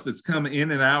of stuff that's come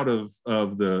in and out of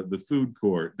the food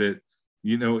court that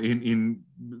in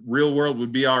real world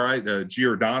would be all right.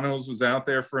 Giordano's was out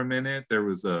there for a minute. There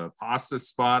was a pasta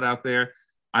spot out there.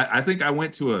 I think I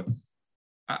went to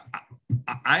I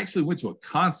actually went to a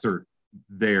concert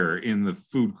there in the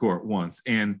food court once,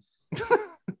 and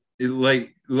I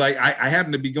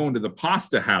happened to be going to the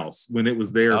Pasta House when it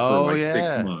was there for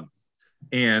 6 months,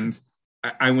 and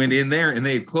I went in there and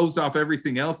they had closed off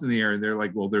everything else in the area. And they're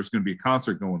like, well, there's going to be a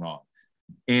concert going on,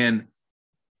 and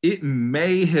it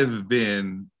may have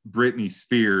been Britney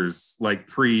Spears, like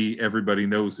everybody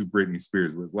knows who Britney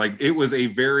Spears was. Like, it was a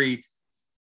very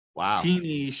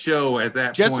teeny show at that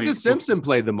point. Jessica Simpson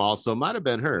played them all, so it might have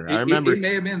been her. I remember it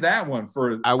may have been that one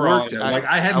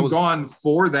I hadn't gone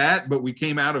for that, but we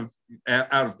came out of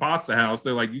Pasta House.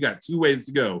 They're like, you got 2 ways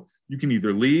to go. You can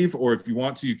either leave, or if you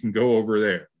want to, you can go over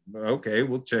there. Okay,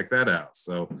 we'll check that out.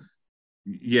 So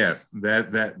yes,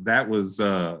 that was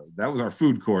our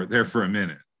food court there for a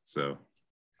minute. So,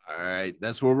 all right,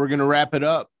 that's where we're gonna wrap it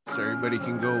up, so everybody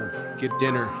can go get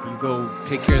dinner. You go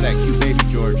take care of that cute baby,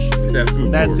 George.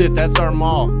 That's it. That's our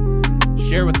mall.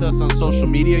 Share with us on social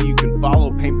media. You can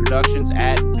follow Pain Productions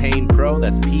at Pain Pro.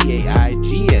 That's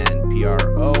PAIGNPRO.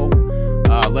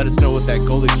 Let us know what that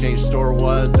Gold Exchange store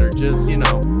was, or just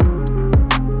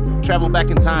travel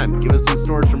back in time. Give us some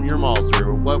stories from your malls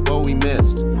or what we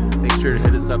missed. Make sure to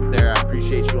hit us up there. I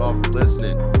appreciate you all for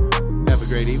listening. Have a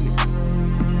great evening.